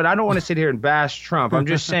 but I don't want to sit here and bash Trump. I'm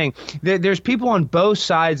just saying that there's people on both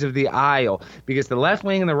sides of the aisle, because the left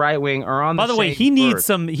wing and the right wing are on the same. By the way, he needs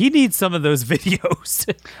some of those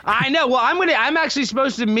videos. I know. Well, I'm actually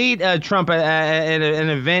supposed to meet Trump at an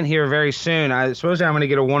event here very soon. I suppose I'm going to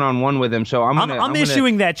get a one-on-one with him. So I'm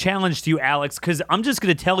issuing that challenge to you, Alex, because I'm just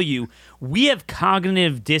going to tell you, we have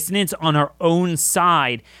cognitive dissonance on our own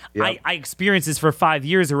side. Yep. I experienced this for 5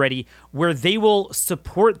 years already, where they will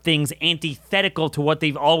support things antithetical to what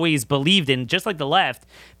they've always believed in, just like the left,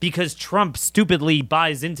 because Trump stupidly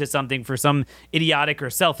buys into something for some idiotic or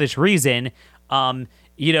selfish reason.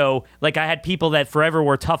 Like I had people that forever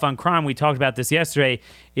were tough on crime. We talked about this yesterday,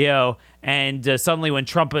 and suddenly when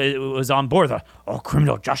Trump was on board,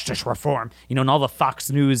 criminal justice reform, and all the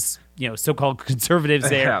Fox News, so-called conservatives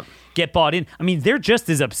there get bought in. I mean, they're just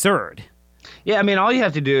as absurd. Yeah, I mean, all you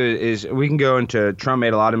have to do is we can go into Trump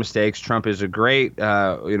made a lot of mistakes. Trump is a great,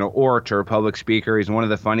 orator, public speaker. He's one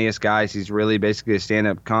of the funniest guys. He's really basically a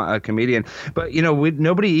stand-up comedian. But,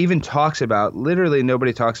 nobody even talks about, literally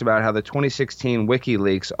nobody talks about how the 2016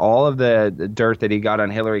 WikiLeaks, all of the dirt that he got on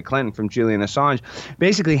Hillary Clinton from Julian Assange,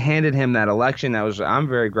 basically handed him that election. I'm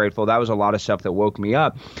very grateful. That was a lot of stuff that woke me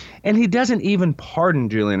up. And he doesn't even pardon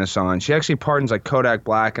Julian Assange. He actually pardons like Kodak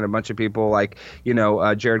Black and a bunch of people like,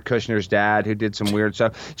 Jared Kushner's dad who did some weird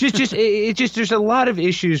stuff. There's a lot of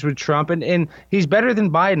issues with Trump, and he's better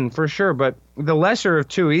than Biden for sure. But the lesser of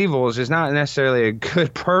two evils is not necessarily a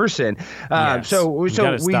good person. Yes. So we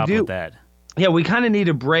stop with that. Yeah, we kind of need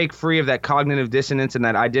to break free of that cognitive dissonance and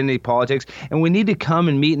that identity politics, and we need to come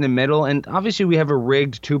and meet in the middle. And obviously, we have a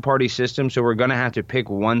rigged two-party system, so we're going to have to pick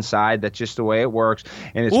one side. That's just the way it works.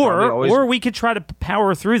 And it's or we could try to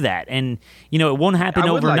power through that, and it won't happen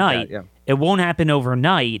overnight. Like that, yeah. It won't happen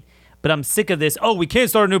overnight. But I'm sick of this. We can't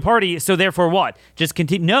start a new party, so therefore what? Just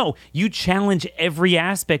continue. No, you challenge every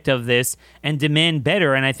aspect of this and demand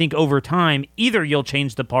better. And I think over time, either you'll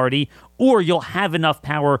change the party or you'll have enough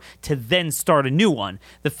power to then start a new one.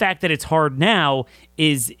 The fact that it's hard now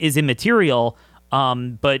is immaterial.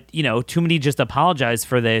 But too many just apologize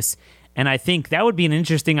for this. And I think that would be an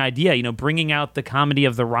interesting idea, bringing out the comedy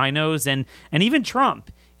of the rhinos and even Trump,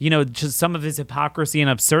 just some of his hypocrisy and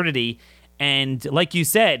absurdity. And like you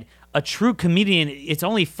said, a true comedian, it's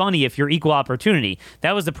only funny if you're equal opportunity.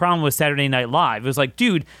 That was the problem with Saturday Night Live. It was like,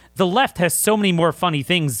 dude, the left has so many more funny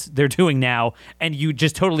things they're doing now, and you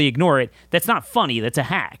just totally ignore it. That's not funny. That's a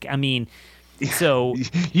hack. I mean, so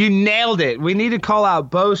you nailed it. We need to call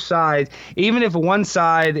out both sides, even if one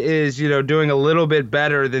side is, doing a little bit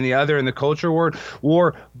better than the other in the culture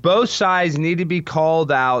war. Both sides need to be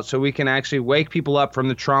called out so we can actually wake people up from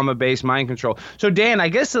the trauma-based mind control. So, Dan, I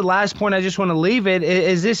guess the last point I just want to leave it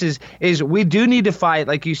is we do need to fight,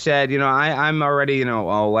 like you said. I'm already,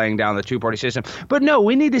 laying down the two-party system. But no,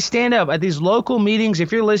 we need to stand up at these local meetings.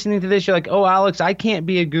 If you're listening to this, you're like, oh, Alex, I can't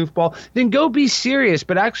be a goofball. Then go be serious,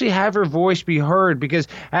 but actually have your voice be heard, because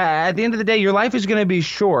at the end of the day, your life is going to be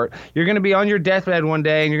short. You're going to be on your deathbed one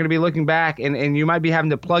day, and you're going to be looking back, and you might be having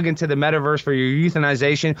to plug into the metaverse for your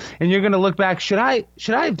euthanization. And you're going to look back, should I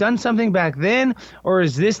have done something back then, or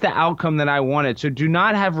is this the outcome that I wanted? So do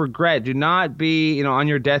not have regret. Do not be, on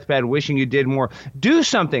your deathbed wishing you did more. Do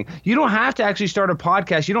something. You don't have to actually start a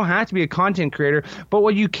podcast. You don't have to be a content creator. But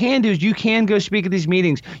what you can do is you can go speak at these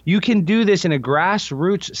meetings. You can do this in a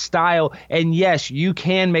grassroots style. And yes, you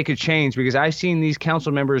can make a change, because I've seen these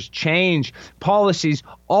council members change policies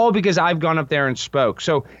all because I've gone up there and spoke.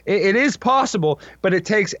 So it is possible, but it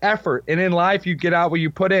takes effort. And in life, you get out what you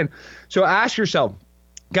put in. So ask yourself,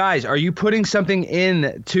 guys, are you putting something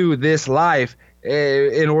into this life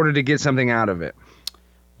in order to get something out of it?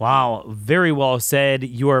 Wow, very well said.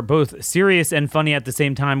 You are both serious and funny at the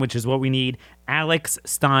same time, which is what we need. Alex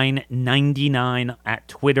Stein 99 at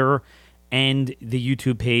Twitter and the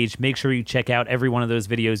YouTube page. Make sure you check out every one of those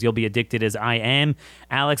videos. You'll be addicted as I am.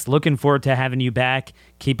 Alex, looking forward to having you back.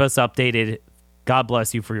 Keep us updated. God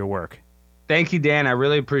bless you for your work. Thank you, Dan. I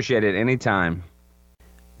really appreciate it. Anytime.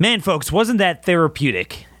 Man, folks, wasn't that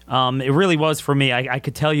therapeutic? It really was for me. I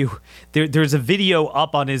could tell you there's a video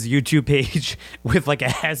up on his YouTube page with like a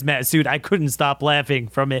hazmat suit. I couldn't stop laughing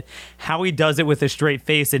from it. How he does it with a straight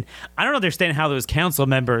face. And I don't understand how those council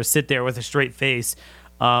members sit there with a straight face.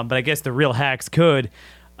 But I guess the real hacks could.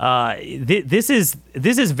 This is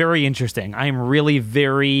very interesting. I'm really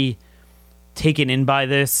very taken in by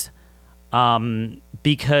this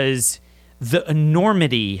because the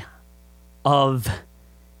enormity of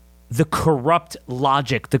the corrupt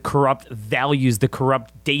logic, the corrupt values, the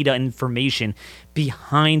corrupt data information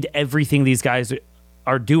behind everything these guys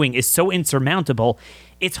are doing is so insurmountable,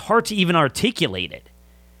 it's hard to even articulate it.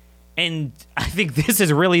 And I think this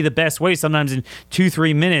is really the best way. Sometimes in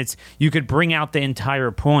 2-3 minutes, you could bring out the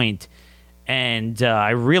entire point. And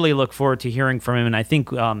I really look forward to hearing from him. And I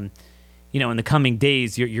think, in the coming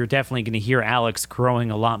days, you're definitely going to hear Alex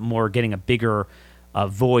growing a lot more, getting a bigger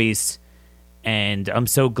voice. And I'm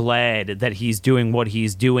so glad that he's doing what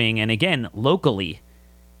he's doing. And again, locally,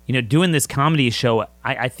 doing this comedy show,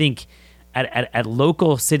 I think at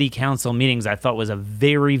local city council meetings, I thought was a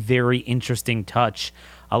very, very interesting touch.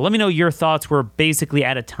 Let me know your thoughts. We're basically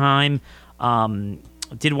out of time.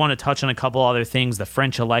 Did want to touch on a couple other things, the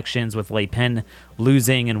French elections with Le Pen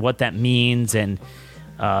losing and what that means, and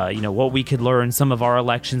what we could learn. Some of our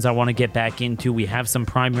elections I want to get back into. We have some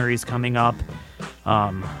primaries coming up.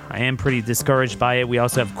 I am pretty discouraged by it. We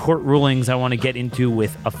also have court rulings I want to get into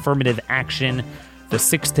with affirmative action. The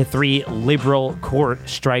 6-3 liberal court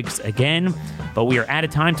strikes again. But we are out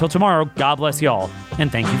of time till tomorrow. God bless y'all, and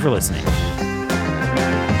thank you for listening.